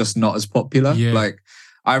which are just not as popular. Yeah. Like,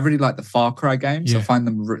 I really like the Far Cry games. Yeah. I find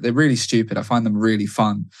them, they're really stupid. I find them really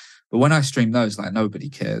fun. But when I stream those, like, nobody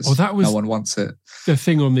cares. Well, that was no one wants it. The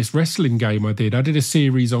thing on this wrestling game I did a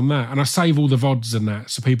series on that, and I save all the VODs and that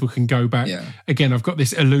so people can go back. Yeah. Again, I've got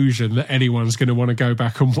this illusion that anyone's going to want to go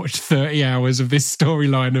back and watch 30 hours of this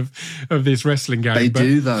storyline of this wrestling game. They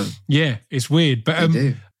do, though. Yeah, it's weird. But They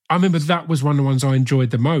do. I remember that was one of the ones I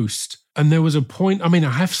enjoyed the most. And there was a point, I mean,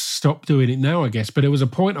 I have stopped doing it now, I guess, but there was a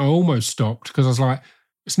point I almost stopped because I was like,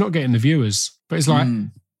 it's not getting the viewers. But it's like,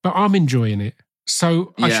 but I'm enjoying it.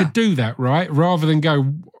 So I should do that, right? Rather than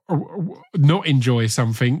go not enjoy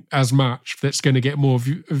something as much that's going to get more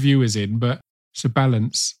viewers in, but it's a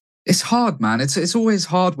balance. It's hard, man. It's always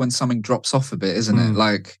hard when something drops off a bit, isn't it?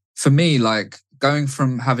 Like, for me, like, going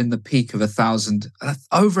from having the peak of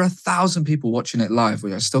over 1,000 people watching it live,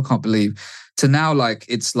 which I still can't believe, to now, like,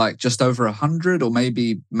 it's like just over 100 or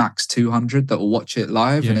maybe max 200 that will watch it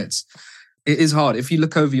live. Yeah. And it is hard. If you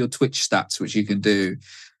look over your Twitch stats, which you can do,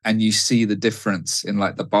 and you see the difference in,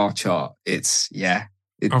 like, the bar chart,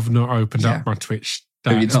 I've not opened up my Twitch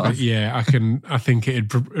stats, but I think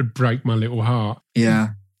it'd break my little heart. Yeah.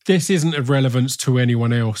 This isn't of relevance to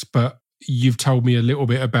anyone else, but you've told me a little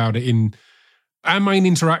bit about it in our main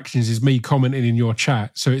interactions is me commenting in your chat.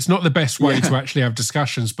 So it's not the best way to actually have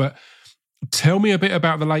discussions, but tell me a bit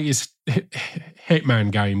about the latest Hitman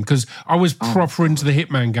game, because I was proper into the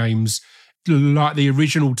Hitman games, like the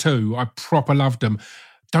original two. I proper loved them.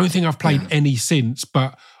 Don't think I've played any since,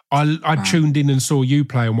 but I tuned in and saw you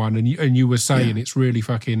playing one, and you were saying it's really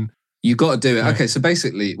fucking... You got to do it. Yeah. Okay, so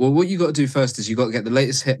basically, what you got to do first is you got to get the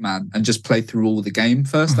latest Hitman and just play through all the game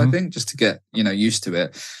first, I think, just to get, used to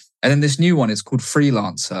it. And then this new one is called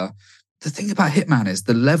Freelancer. The thing about Hitman is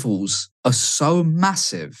the levels are so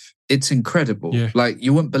massive. It's incredible. Yeah. Like,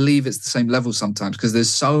 you wouldn't believe it's the same level sometimes because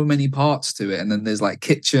there's so many parts to it. And then there's, like,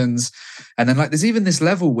 kitchens. And then, like, there's even this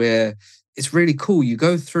level where it's really cool. You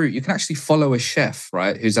go through, you can actually follow a chef,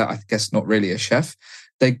 right? Who's, I guess, not really a chef.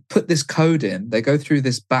 They put this code in, they go through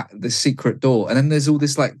this secret door, and then there's all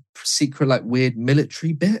this, like, secret, like, weird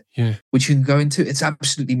military bit, which you can go into. It's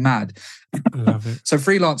absolutely mad. I love it. So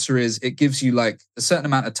Freelancer it gives you, like, a certain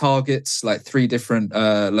amount of targets, like 3 different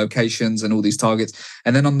locations and all these targets.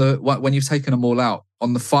 And then when you've taken them all out,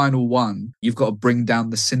 on the final one, you've got to bring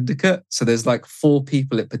down the syndicate. So there's, like, 4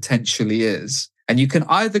 people it potentially is. And you can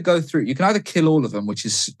either kill all of them, which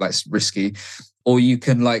is, like, risky, or you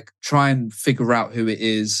can, like, try and figure out who it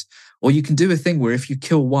is, or you can do a thing where if you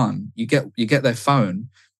kill one, you get their phone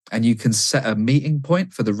and you can set a meeting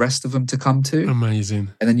point for the rest of them to come to. Amazing.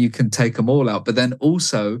 And then you can take them all out. But then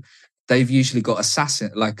also they've usually got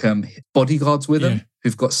bodyguards with them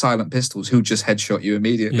who've got silent pistols who'll just headshot you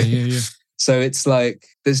immediately. Yeah. So it's like,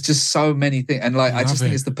 there's just so many things. And, like, I just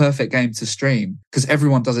think it's the perfect game to stream because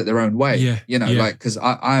everyone does it their own way. Like, because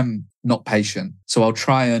I'm not patient. So I'll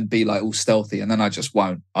try and be, like, all stealthy, and then I just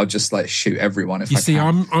won't. I'll just, like, shoot everyone if I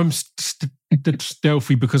can. I'm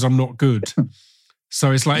stealthy because I'm not good.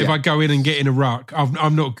 So it's like if I go in and get in a ruck,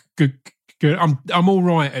 I'm not good. I'm all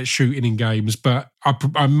right at shooting in games, but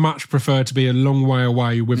I much prefer to be a long way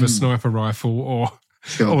away with a sniper rifle or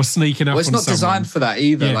sneaking up. Well, it's on not someone. designed for that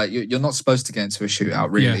either. Like, you're not supposed to get into a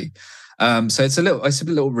shootout, really. So it's a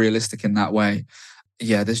little realistic in that way.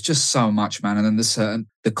 Yeah, there's just so much, man. And then there's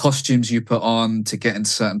the costumes you put on to get into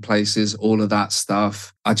certain places, all of that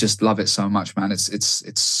stuff. I just love it so much, man. It's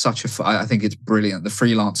such I think it's brilliant. The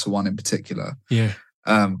Freelancer one in particular. Yeah.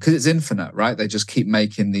 Because it's infinite, right? They just keep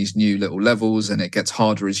making these new little levels, and it gets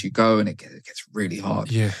harder as you go, and it gets really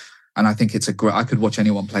hard. Yeah. And I think I could watch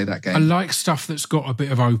anyone play that game. I like stuff that's got a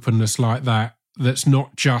bit of openness like that. That's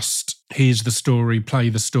not just, here's the story, play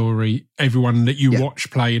the story. Everyone that you watch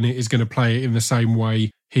playing it is going to play it in the same way.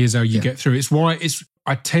 Here's how you get through. It's why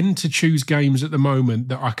I tend to choose games at the moment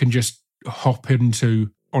that I can just hop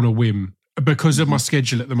into on a whim because of my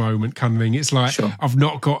schedule at the moment, kind of thing. It's like, I've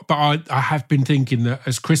not got, but I have been thinking that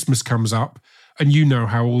as Christmas comes up, and you know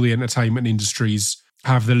how all the entertainment industries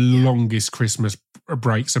have the longest Christmas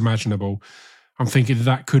breaks imaginable, I'm thinking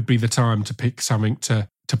that could be the time to pick something to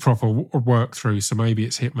proper work through. So maybe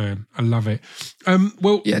it's Hitman. I love it.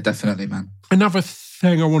 Well, yeah, definitely, man. Another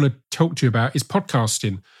thing I want to talk to you about is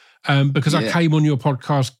podcasting, because I came on your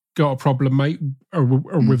podcast, Got a Problem, Mate,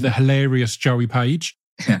 with the hilarious Joey Page.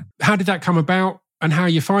 Yeah. How did that come about, and how are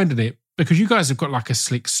you finding it? Because you guys have got, like, a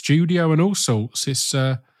slick studio and all sorts. It's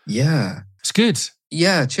it's good.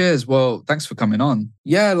 Yeah, cheers. Well, thanks for coming on.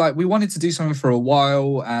 Yeah, like we wanted to do something for a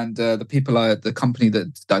while, and the company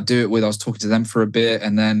that I do it with, I was talking to them for a bit,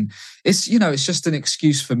 and then it's just an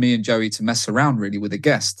excuse for me and Joey to mess around really with a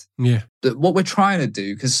guest. Yeah. What we're trying to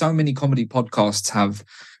do, because so many comedy podcasts have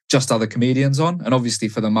just other comedians on, and obviously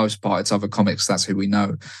for the most part it's other comics, that's who we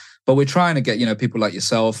know. But we're trying to get people like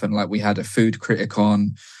yourself, and like we had a food critic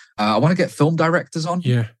on. I want to get film directors on.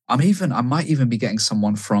 Yeah. I might even be getting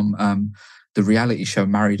someone from the reality show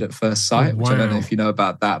Married at First Sight, which I don't know if you know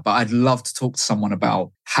about that, but I'd love to talk to someone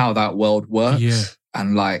about how that world works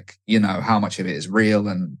and like, how much of it is real,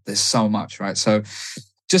 and there's so much, right? So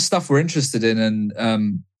just stuff we're interested in. And,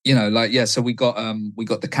 so we got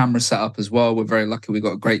the camera set up as well. We're very lucky. We've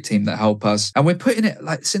got a great team that help us, and we're putting it,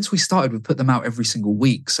 like, since we started, we've put them out every single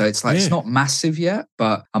week. So it's like, it's not massive yet,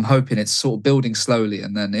 but I'm hoping it's sort of building slowly.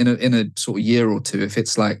 And then in a sort of year or two, if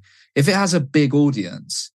it has a big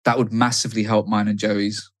audience, that would massively help mine and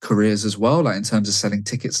Joey's careers as well, like in terms of selling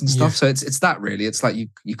tickets and stuff. So it's that really. It's like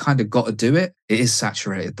you kind of got to do it. It is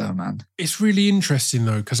saturated though, man. It's really interesting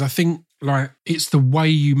though, because I think like it's the way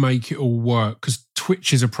you make it all work, because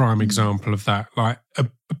Twitch is a prime example of that. Like a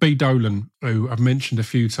B. Dolan, who I've mentioned a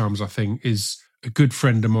few times, I think, is a good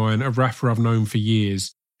friend of mine, a rapper I've known for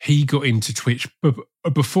years. He got into Twitch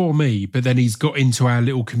before me, but then he's got into our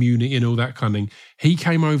little community and all that kind of thing. He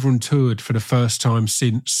came over and toured for the first time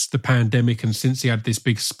since the pandemic and since he had this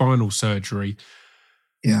big spinal surgery.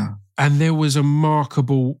 Yeah. And there was a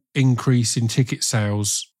remarkable increase in ticket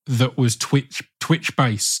sales that was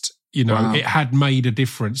Twitch-based. Wow. It had made a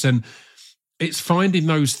difference. And it's finding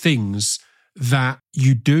those things that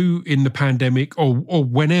you do in the pandemic or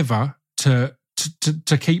whenever to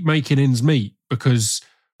keep making ends meet, because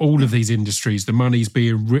all of these industries, the money's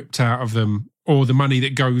being ripped out of them, or the money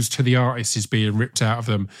that goes to the artists is being ripped out of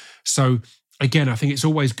them. So again, I think it's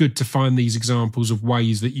always good to find these examples of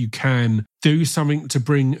ways that you can do something to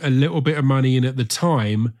bring a little bit of money in at the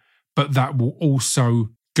time, but that will also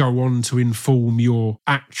go on to inform your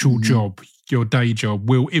actual job, your day job,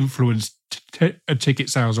 will influence ticket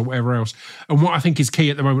sales or whatever else. And what I think is key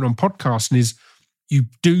at the moment on podcasting is you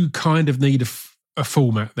do kind of need a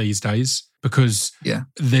format these days, because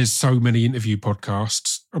there's so many interview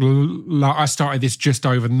podcasts. Like I started this just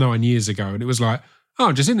over 9 years ago, and it was like,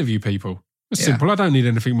 just interview people. It's simple. I don't need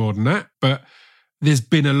anything more than that. But there's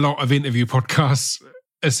been a lot of interview podcasts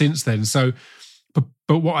since then. So,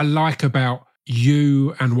 but what I like about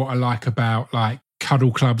you, and what I like about like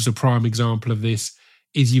Cuddle Club's a prime example of this,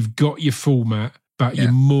 is you've got your format, but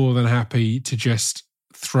you're more than happy to just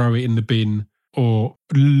throw it in the bin or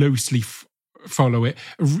loosely follow it.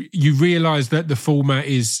 You realise that the format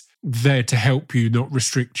is there to help you, not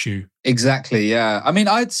restrict you. Exactly. Yeah. I mean,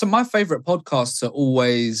 so my favourite podcasts are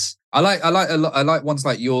always. I like ones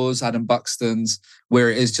like yours, Adam Buxton's,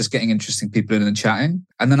 where it is just getting interesting people in and chatting.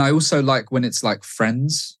 And then I also like when it's like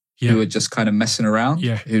friends who are just kind of messing around,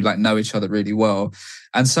 who like know each other really well.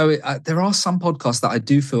 And so there are some podcasts that I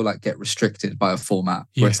do feel like get restricted by a format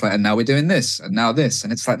where it's like, and now we're doing this and now this.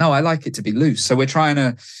 And it's like, no, I like it to be loose. So we're trying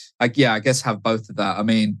to, like, I guess have both of that. I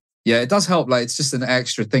mean, it does help. Like, it's just an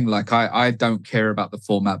extra thing. Like I don't care about the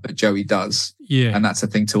format, but Joey does. Yeah. And that's a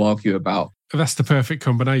thing to argue about. That's the perfect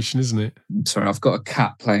combination, isn't it? Sorry, I've got a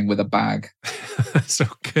cat playing with a bag. That's so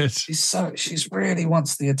good. She's really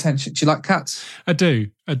wants the attention. Do you like cats? I do.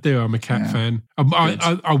 I'm a cat fan.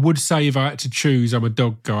 I would say if I had to choose, I'm a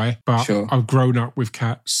dog guy, but I've grown up with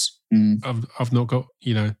cats. I've not got,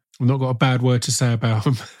 I've not got a bad word to say about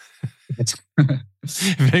them.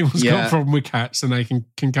 If anyone's got a problem with cats, then they can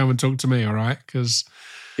come and talk to me, all right? Because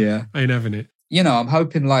I ain't having it. I'm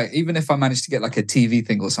hoping, like, even if I manage to get like a TV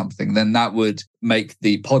thing or something, then that would make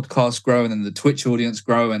the podcast grow, and then the Twitch audience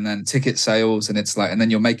grow, and then ticket sales. And it's like, and then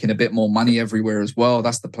you're making a bit more money everywhere as well.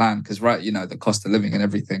 That's the plan. Because, right, the cost of living and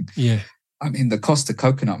everything. Yeah. I mean, the cost of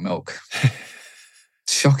coconut milk.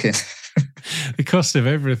 Shocking. The cost of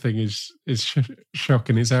everything is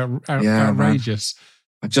shocking. It's outrageous. Man.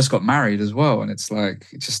 I just got married as well. And it's like,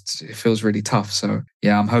 it feels really tough. So,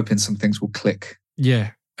 I'm hoping some things will click.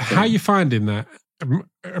 Yeah. How are you finding that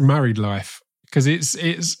married life? Because it's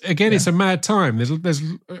a mad time. There's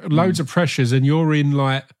loads of pressures, and you're in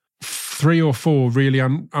like 3 or 4 really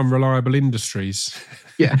unreliable industries.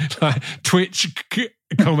 Yeah, like Twitch,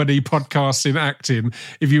 comedy, podcasting, acting.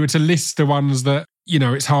 If you were to list the ones that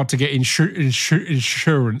it's hard to get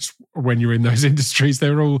insurance when you're in those industries,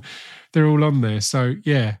 they're all on there. So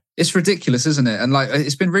yeah. It's ridiculous, isn't it? And like,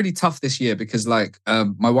 it's been really tough this year because like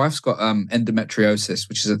my wife's got endometriosis,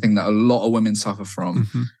 which is a thing that a lot of women suffer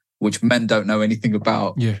from, which men don't know anything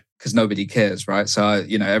about. Yeah. because nobody cares, right? So,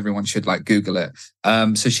 everyone should like Google it.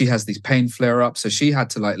 So she has these pain flare-ups. So she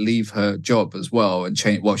had to like leave her job as well and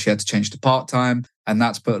change. Well, she had to change to part-time, and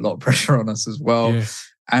that's put a lot of pressure on us as well. Yeah.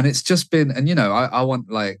 And it's just been, and I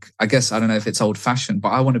want like, I guess, I don't know if it's old-fashioned, but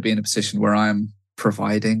I want to be in a position where I'm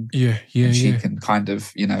providing. Yeah. And she can kind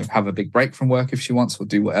of, have a big break from work if she wants, or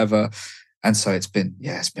do whatever. And so it's been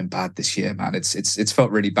bad this year, man. It's felt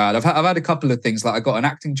really bad. I've had a couple of things. Like I got an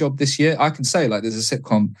acting job this year. I can say like there's a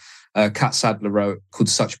sitcom Kat Sadler wrote called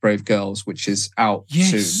Such Brave Girls, which is out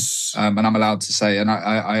soon. And I'm allowed to say, and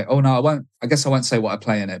I won't. I guess I won't say what I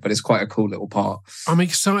play in it, but it's quite a cool little part. I'm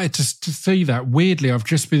excited to see that. Weirdly, I've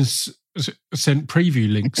just been sent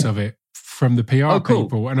preview links of it from the PR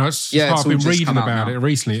people, and I've been reading about it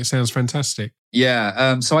recently. It sounds fantastic.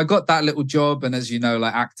 Yeah, so I got that little job, and as you know,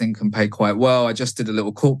 like acting can pay quite well. I just did a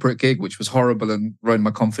little corporate gig, which was horrible and ruined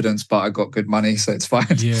my confidence, but I got good money, so it's fine.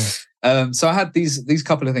 Yeah. So I had these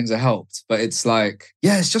couple of things that helped, but it's like,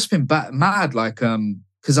 it's just been mad, like,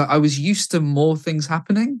 because I was used to more things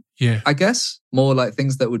happening. Yeah, I guess more like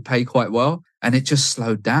things that would pay quite well, and it just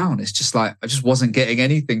slowed down. It's just like I just wasn't getting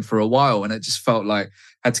anything for a while, and it just felt like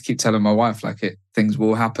I had to keep telling my wife like things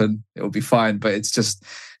will happen, it will be fine, but it's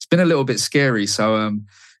been a little bit scary. So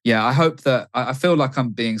I hope that I feel like I'm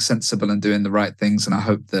being sensible and doing the right things, and I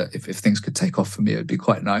hope that if things could take off for me, it'd be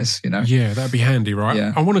quite nice, Yeah, that'd be handy, right?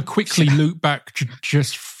 Yeah. I want to quickly loop back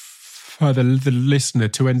just for the listener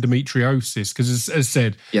to endometriosis, because as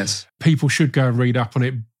said, yes, people should go and read up on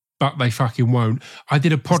it, but they fucking won't. I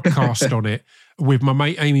did a podcast on it with my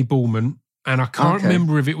mate Amy Ballman, and I can't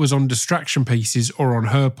remember if it was on Distraction Pieces or on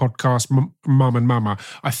her podcast, Mum and Mama.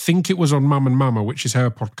 I think it was on Mum and Mama, which is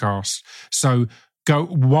her podcast. So go,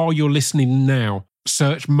 while you're listening now,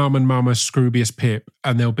 search Mum and Mama Scroobius Pip,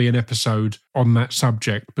 and there'll be an episode on that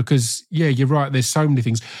subject. Because, you're right, there's so many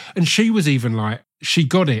things. And she was even like, she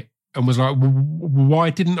got it and was like, why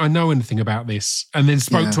didn't I know anything about this? And then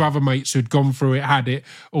spoke to other mates who'd gone through it, had it,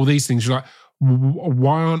 all these things. She's like,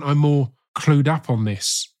 why aren't I more clued up on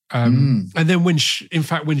this? And then when she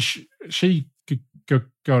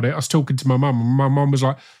got it, I was talking to my mum, and my mum was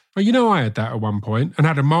like, well, I had that at one point and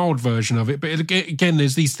had a mild version of it. But again,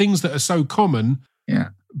 there's these things that are so common,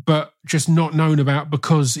 but just not known about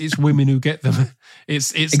because it's women who get them.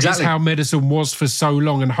 It's how medicine was for so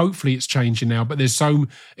long, and hopefully it's changing now. But it's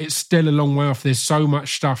still a long way off. There's so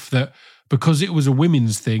much stuff that, because it was a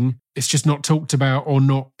women's thing, it's just not talked about, or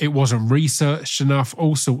it wasn't researched enough,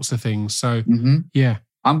 all sorts of things. So,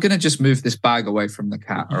 I'm going to just move this bag away from the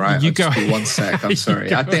cat, all right? You go. One sec, I'm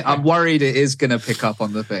sorry. I'm worried it is going to pick up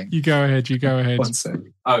on the thing. You go ahead. One sec.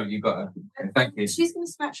 Oh, you got her. Okay, thank you. She's going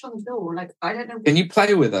to scratch on the door. Like, I don't know. Can you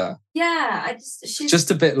play with her? Yeah, she's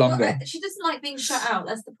just a bit longer. She doesn't like being shut out.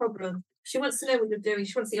 That's the problem. She wants to know what you're doing.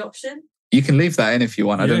 She wants the option. You can leave that in if you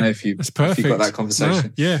want. I don't know if you got that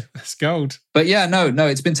conversation. No, that's gold. But no,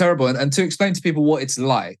 it's been terrible. And to explain to people what it's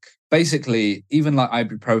like, basically, even like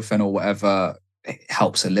ibuprofen or whatever, it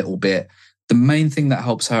helps a little bit. The main thing that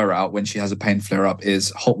helps her out when she has a pain flare up is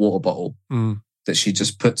hot water bottle that she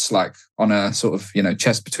just puts like on a sort of,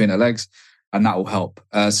 chest between her legs, and that will help.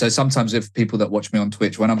 So sometimes if people that watch me on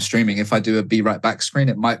Twitch, when I'm streaming, if I do a be right back screen,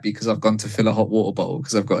 it might be because I've gone to fill a hot water bottle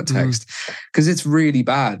because I've got a text, because it's really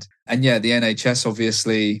bad. And the NHS,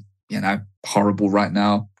 obviously, horrible right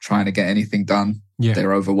now, trying to get anything done. Yeah.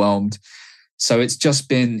 They're overwhelmed. So it's just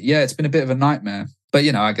been, it's been a bit of a nightmare. But,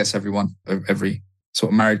 I guess every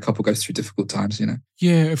sort of married couple goes through difficult times,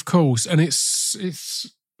 Yeah, of course. And it's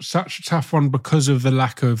such a tough one because of the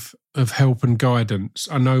lack of help and guidance.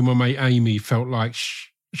 I know my mate Amy felt like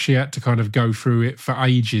she had to kind of go through it for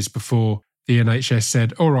ages before the NHS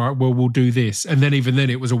said, all right, well, we'll do this. And then even then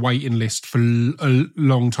it was a waiting list for a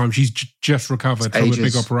long time. She's just recovered from a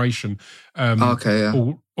big operation.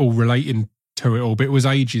 All relating to it all, but it was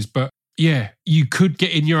ages. But you could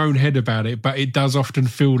get in your own head about it, but it does often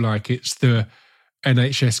feel like it's the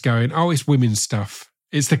NHS going, oh, it's women's stuff.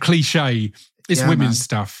 It's the cliche. It's women's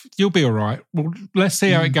stuff. You'll be all right. Well, let's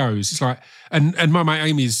see how it goes. It's like, and my mate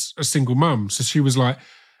Amy's a single mum, so she was like,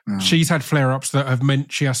 she's had flare-ups that have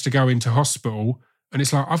meant she has to go into hospital, and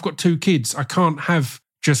it's like, I've got 2 kids. I can't have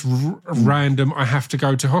just random, I have to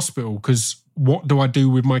go to hospital because what do I do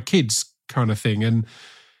with my kids kind of thing. And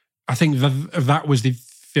I think that was the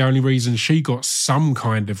only reason she got some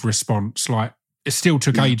kind of response. Like, it still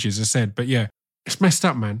took ages, as I said, but it's messed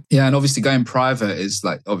up, man. Yeah, and obviously going private is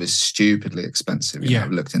like obviously stupidly expensive.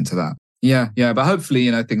 I've looked into that. Yeah, but hopefully,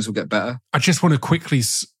 things will get better. I just want to quickly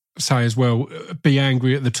say as well, be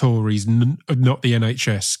angry at the Tories, not the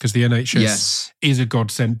NHS, because the NHS is a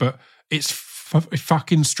godsend, but it's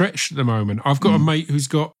fucking stretched at the moment. I've got a mate who's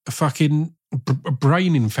got a fucking a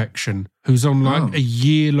brain infection who's on like a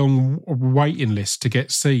year-long waiting list to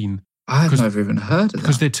get seen. I've never even heard of that.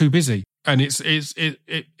 Because they're too busy. And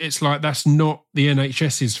it's like that's not the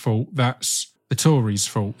NHS's fault, that's the Tories'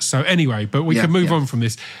 fault. So anyway, but we can move on from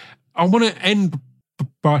this. I want to end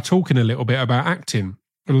by talking a little bit about acting.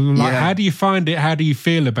 Like, how do you find it? How do you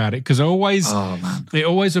feel about it? Because it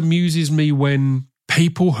always amuses me when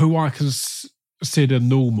people who I consider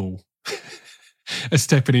normal are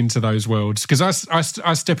stepping into those worlds. Because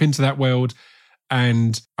I step into that world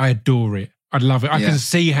and I adore it. I love it. I can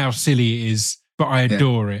see how silly it is, but I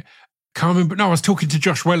adore it. Can't remember. No, I was talking to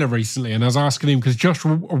Josh Weller recently and I was asking him, because Josh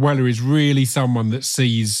Weller is really someone that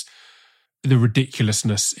sees the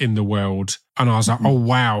ridiculousness in the world. And I was like, oh,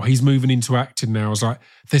 wow, he's moving into acting now. I was like,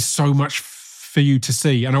 there's so much for you to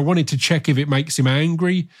see. And I wanted to check if it makes him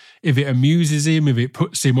angry, if it amuses him, if it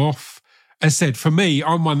puts him off. As said, for me,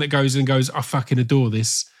 I'm one that goes, I fucking adore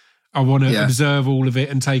this. I want to observe all of it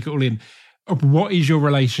and take it all in. What is your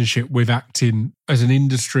relationship with acting as an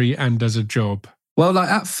industry and as a job? Well, like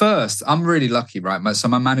at first, I'm really lucky, right? So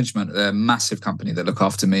my management, they're a massive company that look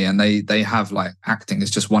after me, and they have like acting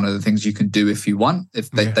is just one of the things you can do if you want.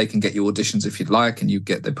 If they can get you auditions if you'd like, and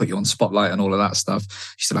they put you on Spotlight and all of that stuff.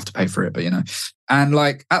 You still have to pay for it, but And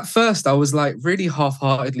like at first, I was like really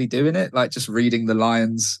half-heartedly doing it, like just reading the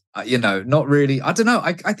lines. Not really. I don't know.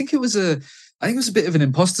 I think it was a bit of an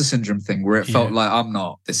imposter syndrome thing where it felt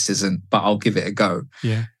like this isn't, but I'll give it a go.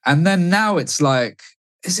 Yeah. And then now it's like.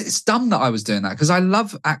 It's dumb that I was doing that because I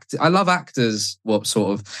love actors. I love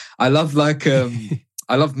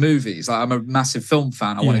I love movies. Like I'm a massive film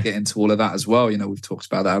fan. I want to get into all of that as well. We've talked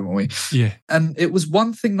about that, haven't we? Yeah. And it was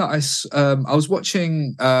one thing that I was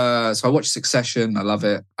watching. So I watched Succession. I love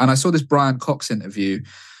it. And I saw this Brian Cox interview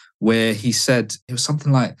where he said it was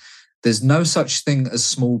something like, "There's no such thing as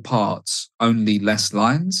small parts, only less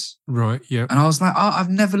lines." Right. Yeah. And I was like,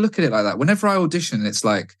 I've never looked at it like that. Whenever I audition, it's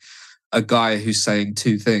like a guy who's saying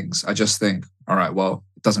two things. I just think, all right, well,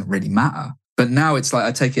 it doesn't really matter. But now it's like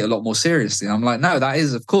I take it a lot more seriously. And I'm like, no,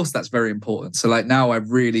 of course, that's very important. So like now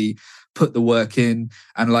I've really put the work in,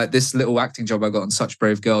 and like this little acting job I got on Such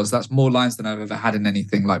Brave Girls, that's more lines than I've ever had in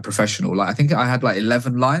anything like professional. Like I think I had like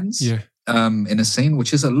 11 lines in a scene,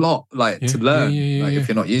 which is a lot to learn if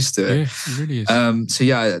you're not used to it. Yeah, it really is. So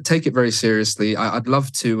I take it very seriously. I'd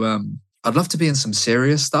love to be in some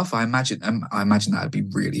serious stuff. I imagine that'd be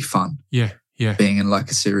really fun. Yeah, yeah. Being in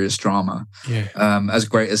like a serious drama. Yeah. As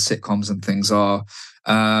great as sitcoms and things are.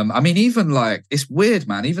 I mean, even like, it's weird,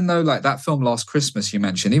 man. Even though like that film Last Christmas you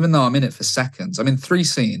mentioned, even though I'm in it for seconds, I'm in 3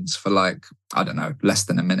 scenes for like, I don't know, less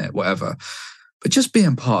than a minute, whatever. But just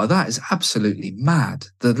being part of that is absolutely mad.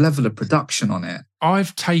 The level of production on it.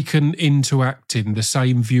 I've taken into acting the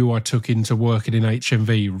same view I took into working in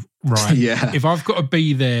HMV, right? Yeah. If I've got to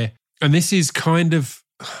be there, and this is kind of,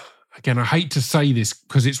 again, I hate to say this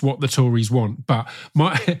because it's what the Tories want, but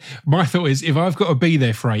my thought is if I've got to be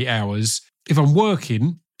there for 8 hours, if I'm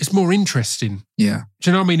working, it's more interesting. Yeah. Do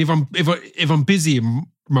you know what I mean? If I'm busying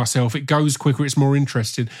myself, it goes quicker, it's more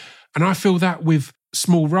interesting. And I feel that with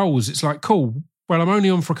small roles, it's like, cool, well, I'm only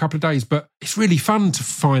on for a couple of days, but it's really fun to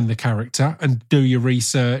find the character and do your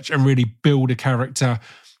research and really build a character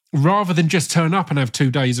rather than just turn up and have 2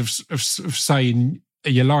 days of saying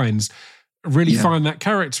your lines. Really find that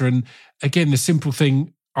character. And again, the simple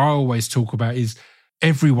thing I always talk about is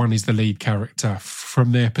everyone is the lead character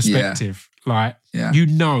from their perspective. Like, you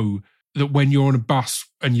know that when you're on a bus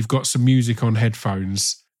and you've got some music on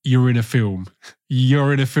headphones, you're in a film.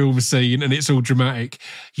 You're in a film scene and it's all dramatic.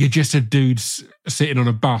 You're just a dude sitting on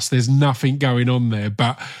a bus. There's nothing going on there.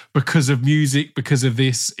 But because of music, because of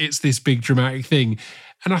this, it's this big dramatic thing.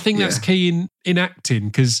 And I think that's key in acting,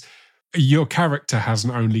 because your character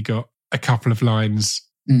hasn't only got a couple of lines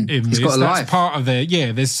in this. Got a That's life. part of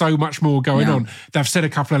there's so much more going on. They've said a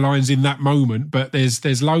couple of lines in that moment, but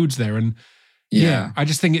there's loads there. And I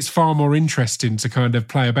just think it's far more interesting to kind of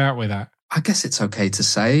play about with that. I guess it's okay to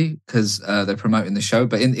say because they're promoting the show,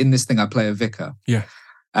 but in this thing I play a vicar. Yeah.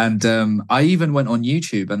 And I even went on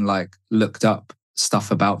YouTube and like looked up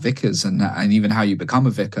stuff about vicars and even how you become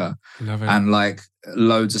a vicar. Love it. And like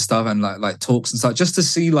loads of stuff and like talks and stuff just to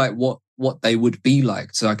see like what they would be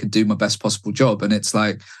like so I could do my best possible job. And it's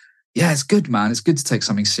like, yeah, it's good, man. It's good to take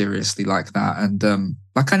something seriously like that. And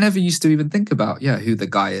like I never used to even think about who the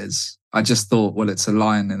guy is. I just thought, well, it's a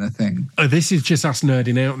line in a thing. This is just us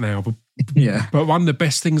nerding out now, but But one of the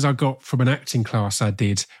best things I got from an acting class I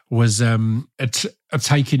did was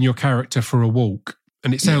taking your character for a walk.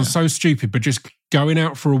 And it sounds so stupid, but just going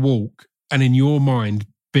out for a walk and in your mind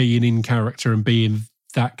being in character and being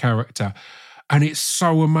that character. And it's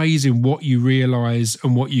so amazing what you realise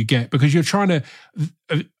and what you get, because you're trying to...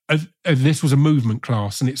 this was a movement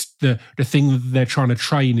class, and it's the thing that they're trying to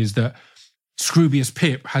train is that Scroobius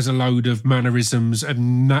Pip has a load of mannerisms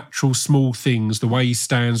and natural small things, the way he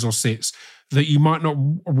stands or sits, that you might not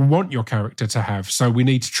want your character to have. So we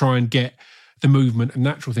need to try and get the movement and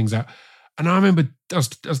natural things out. And I remember I was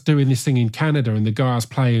doing this thing in Canada, and the guy I was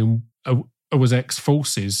playing was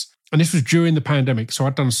ex-forces. And this was during the pandemic, so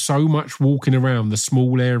I'd done so much walking around the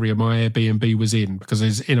small area my Airbnb was in because I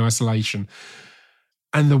was in isolation.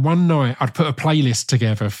 And the one night I'd put a playlist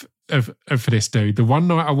together for this dude. The one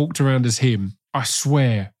night I walked around as him, I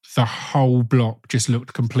swear the whole block just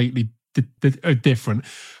looked completely different,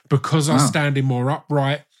 because I was standing more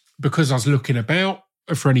upright, because I was looking about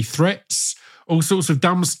for any threats, all sorts of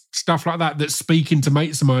dumb stuff like that speaking to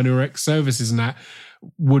mates of mine who are ex-services and that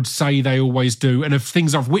would say they always do, and of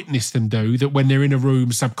things I've witnessed them do, that when they're in a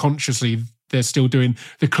room subconsciously they're still doing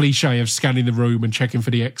the cliche of scanning the room and checking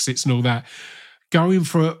for the exits and all that. Going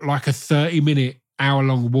for like a 30-minute,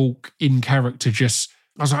 hour-long walk in character, I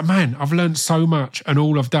was like, man, I've learned so much, and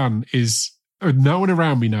all I've done is, no one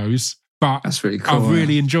around me knows, but that's really cool. I've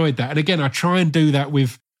really enjoyed that. And again, I try and do that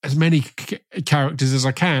with as many characters as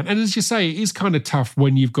I can. And as you say, it is kind of tough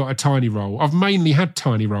when you've got a tiny role. I've mainly had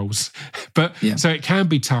tiny roles, but so it can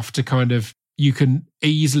be tough to kind of, you can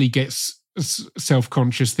easily get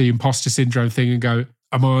self-conscious, the imposter syndrome thing, and go,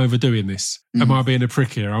 am I overdoing this? Am I being a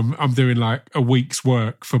prick here? I'm doing like a week's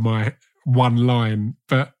work for my one line,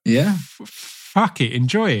 but fuck it,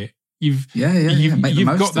 enjoy it. You've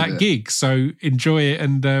got that gig, so enjoy it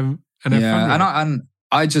and have fun.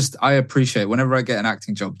 I appreciate whenever I get an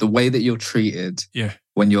acting job, the way that you're treated. Yeah.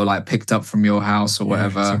 When you're like picked up from your house or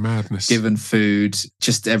whatever, it's a madness. Given food,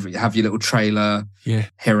 just have your little trailer,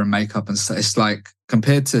 hair and makeup and stuff. It's like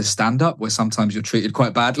compared to stand-up, where sometimes you're treated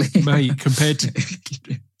quite badly, mate. Compared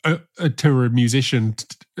to a musician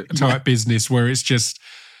type business where it's just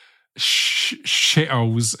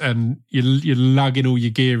shitholes and you're lugging all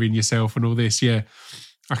your gear in yourself and all this. Yeah,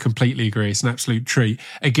 I completely agree. It's an absolute treat.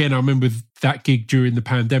 Again, I remember that gig during the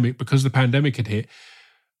pandemic, because the pandemic had hit,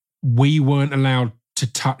 we weren't allowed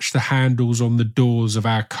to touch the handles on the doors of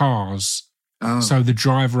our cars. So the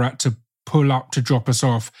driver had to pull up to drop us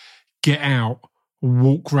off, get out,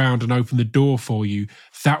 walk round and open the door for you.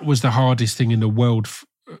 That was the hardest thing in the world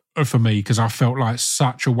for me, because I felt like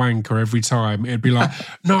such a wanker every time. It'd be like,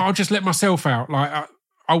 no, I'll just let myself out. Like,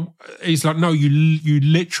 he's like, no, you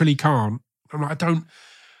literally can't. I'm like,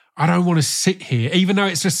 I don't want to sit here, even though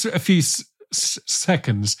it's just a few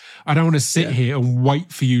seconds. I don't want to sit here and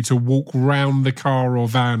wait for you to walk round the car or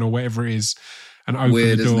van or whatever it is and open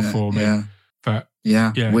the door for me. Yeah. But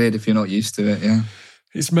weird if you're not used to it. Yeah,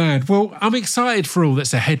 it's mad. Well, I'm excited for all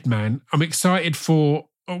that's ahead, man. I'm excited for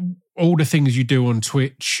all the things you do on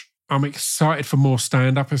Twitch. I'm excited for more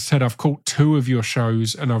stand-up. As I said, I've caught 2 of your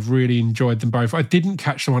shows and I've really enjoyed them both. I didn't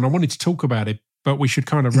catch the one. I wanted to talk about it, but we should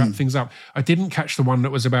kind of wrap things up. I didn't catch the one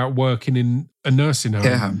that was about working in a nursing home.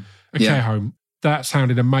 Care home. Care home. That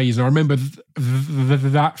sounded amazing. I remember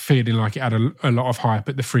that feeling like it had a lot of hype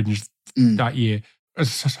at the Fringe that year.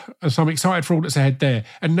 So I'm excited for all that's ahead there.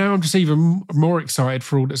 And now I'm just even more excited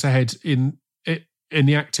for all that's ahead in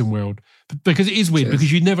the acting world. Because it is weird, because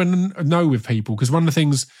you never know with people. Because one of the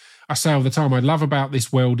things I say all the time I love about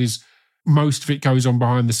this world is most of it goes on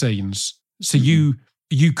behind the scenes. So you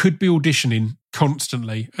could be auditioning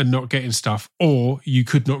constantly and not getting stuff, or you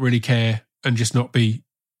could not really care and just not be,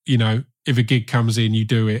 if a gig comes in, you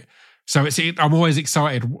do it. So I'm always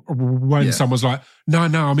excited when someone's like, no,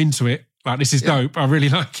 I'm into it. Like, this is dope. I really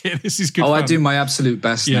like it. This is good fun. I do my absolute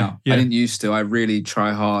best now. I didn't used to. I really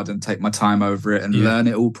try hard and take my time over it and learn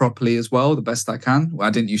it all properly as well, the best I can.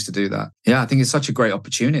 I didn't used to do that. Yeah, I think it's such a great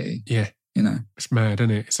opportunity. Yeah. It's mad,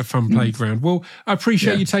 isn't it? It's a fun playground. Well, I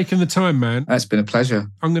appreciate you taking the time, man. It's been a pleasure.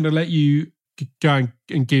 I'm going to let you go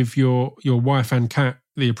and give your wife and cat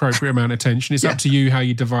the appropriate amount of attention. It's up to you how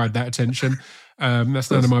you divide that attention.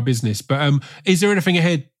 That's none of my business. But is there anything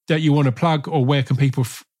ahead that you want to plug, or where can people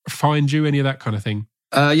find you, any of that kind of thing?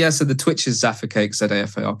 So the Twitch is Zafar Cakes,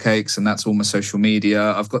 ZAFAR Cakes, and that's all my social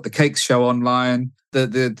media. I've got the Cakes show online.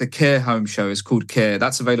 The Care Home show is called Care.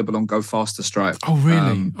 That's available on Go Faster Stripe. Oh,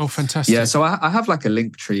 really? Fantastic. Yeah, so I have like a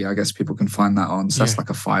link tree. I guess people can find that on. So that's like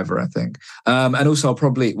a $5, I think. And also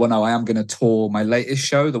I am going to tour my latest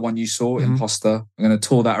show, the one you saw, Imposter. I'm going to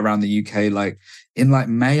tour that around the UK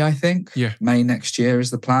in May, I think. Yeah. May next year is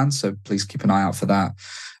the plan. So please keep an eye out for that.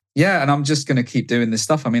 Yeah, and I'm just going to keep doing this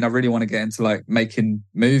stuff. I mean, I really want to get into making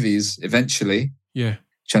movies eventually. Yeah.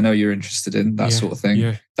 Which I know you're interested in, that sort of thing.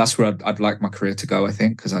 Yeah. That's where I'd like my career to go, I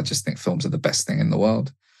think, because I just think films are the best thing in the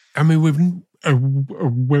world. I mean,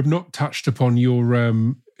 we've not touched upon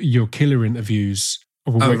your killer interviews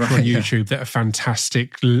which on YouTube that are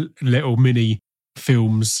fantastic little mini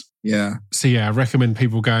films. Yeah. So yeah, I recommend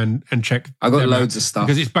people go and check. I got loads of stuff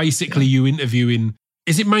because it's basically you interviewing.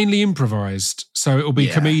 Is it mainly improvised? So it'll be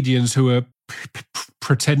comedians who are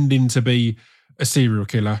pretending to be a serial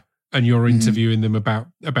killer, and you're interviewing them about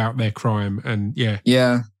their crime. And yeah.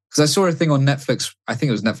 Because I saw a thing on Netflix, I think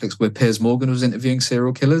it was Netflix, where Piers Morgan was interviewing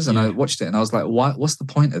serial killers, and I watched it and I was like, what's the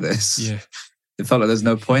point of this? Yeah. It felt like there's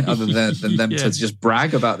no point other than them to just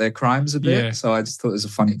brag about their crimes a bit. Yeah. So I just thought it was a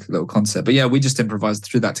funny little concept. But yeah, we just improvised,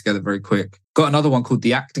 threw that together very quick. Got another one called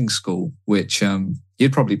The Acting School, which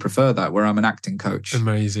you'd probably prefer that, where I'm an acting coach.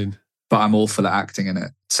 Amazing. But I'm awful at acting in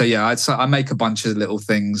it. So yeah, I make a bunch of little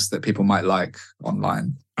things that people might like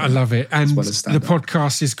online. I love it. And the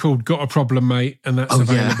podcast is called Got a Problem, Mate, and that's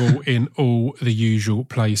available in all the usual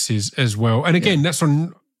places as well. And again, that's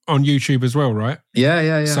on YouTube as well, right?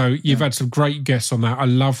 Yeah. So you've had some great guests on that. I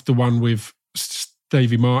love the one with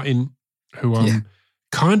Stevie Martin, who I'm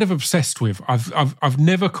kind of obsessed with. I've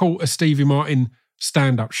never caught a Stevie Martin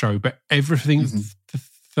stand-up show, but everything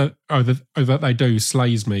that they do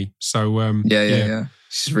slays me. So yeah.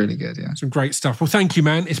 She's really good, yeah. Some great stuff. Well, thank you,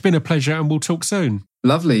 man. It's been a pleasure, and we'll talk soon.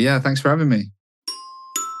 Lovely, yeah. Thanks for having me.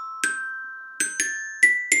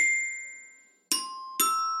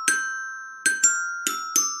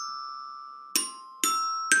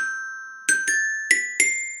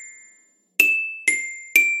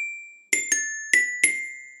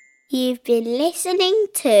 You've been listening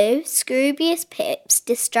to Scroobius Pip's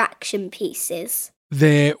Distraction Pieces.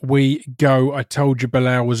 There we go. I told you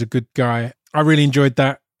Bilal was a good guy. I really enjoyed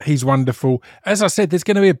that. He's wonderful. As I said, there's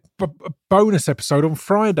going to be a bonus episode on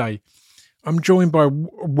Friday. I'm joined by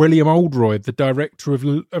William Oldroyd, the director of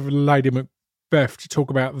Lady Macbeth, to talk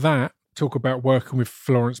about that, talk about working with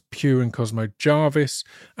Florence Pugh and Cosmo Jarvis,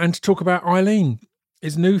 and to talk about Eileen,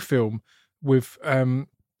 his new film with Thomasin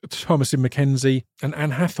McKenzie and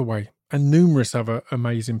Anne Hathaway and numerous other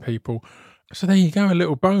amazing people. So there you go, a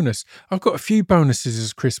little bonus. I've got a few bonuses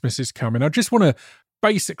as Christmas is coming. I just want to,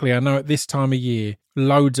 basically, I know at this time of year,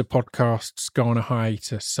 loads of podcasts go on a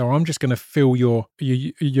hiatus. So I'm just going to fill your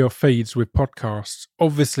feeds with podcasts.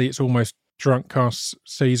 Obviously, it's almost Drunkcast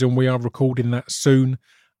season. We are recording that soon.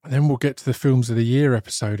 And then we'll get to the Films of the Year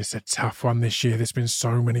episode. It's a tough one this year. There's been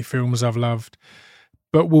so many films I've loved.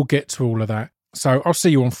 But we'll get to all of that. So I'll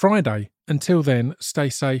see you on Friday. Until then, stay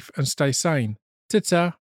safe and stay sane.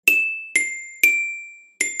 Ta-ta.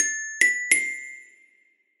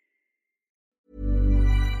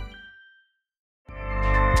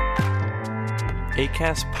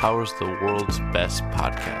 Acast powers the world's best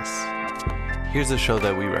podcasts. Here's a show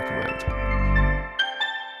that we recommend.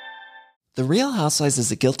 The Real Housewives is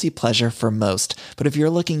a guilty pleasure for most, but if you're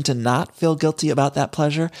looking to not feel guilty about that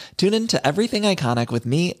pleasure, tune in to Everything Iconic with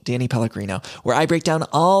me, Danny Pellegrino, where I break down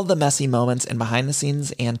all the messy moments and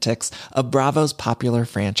behind-the-scenes antics of Bravo's popular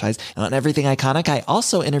franchise. And on Everything Iconic, I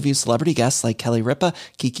also interview celebrity guests like Kelly Ripa,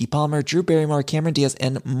 Keke Palmer, Drew Barrymore, Cameron Diaz,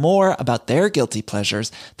 and more about their guilty pleasures,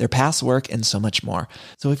 their past work, and so much more.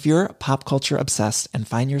 So if you're pop culture obsessed and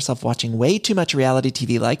find yourself watching way too much reality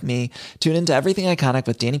TV like me, tune in to Everything Iconic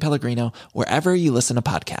with Danny Pellegrino, wherever you listen to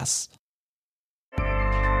podcasts.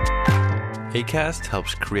 Acast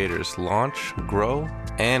helps creators launch, grow,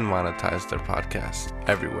 and monetize their podcasts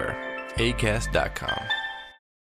everywhere. Acast.com.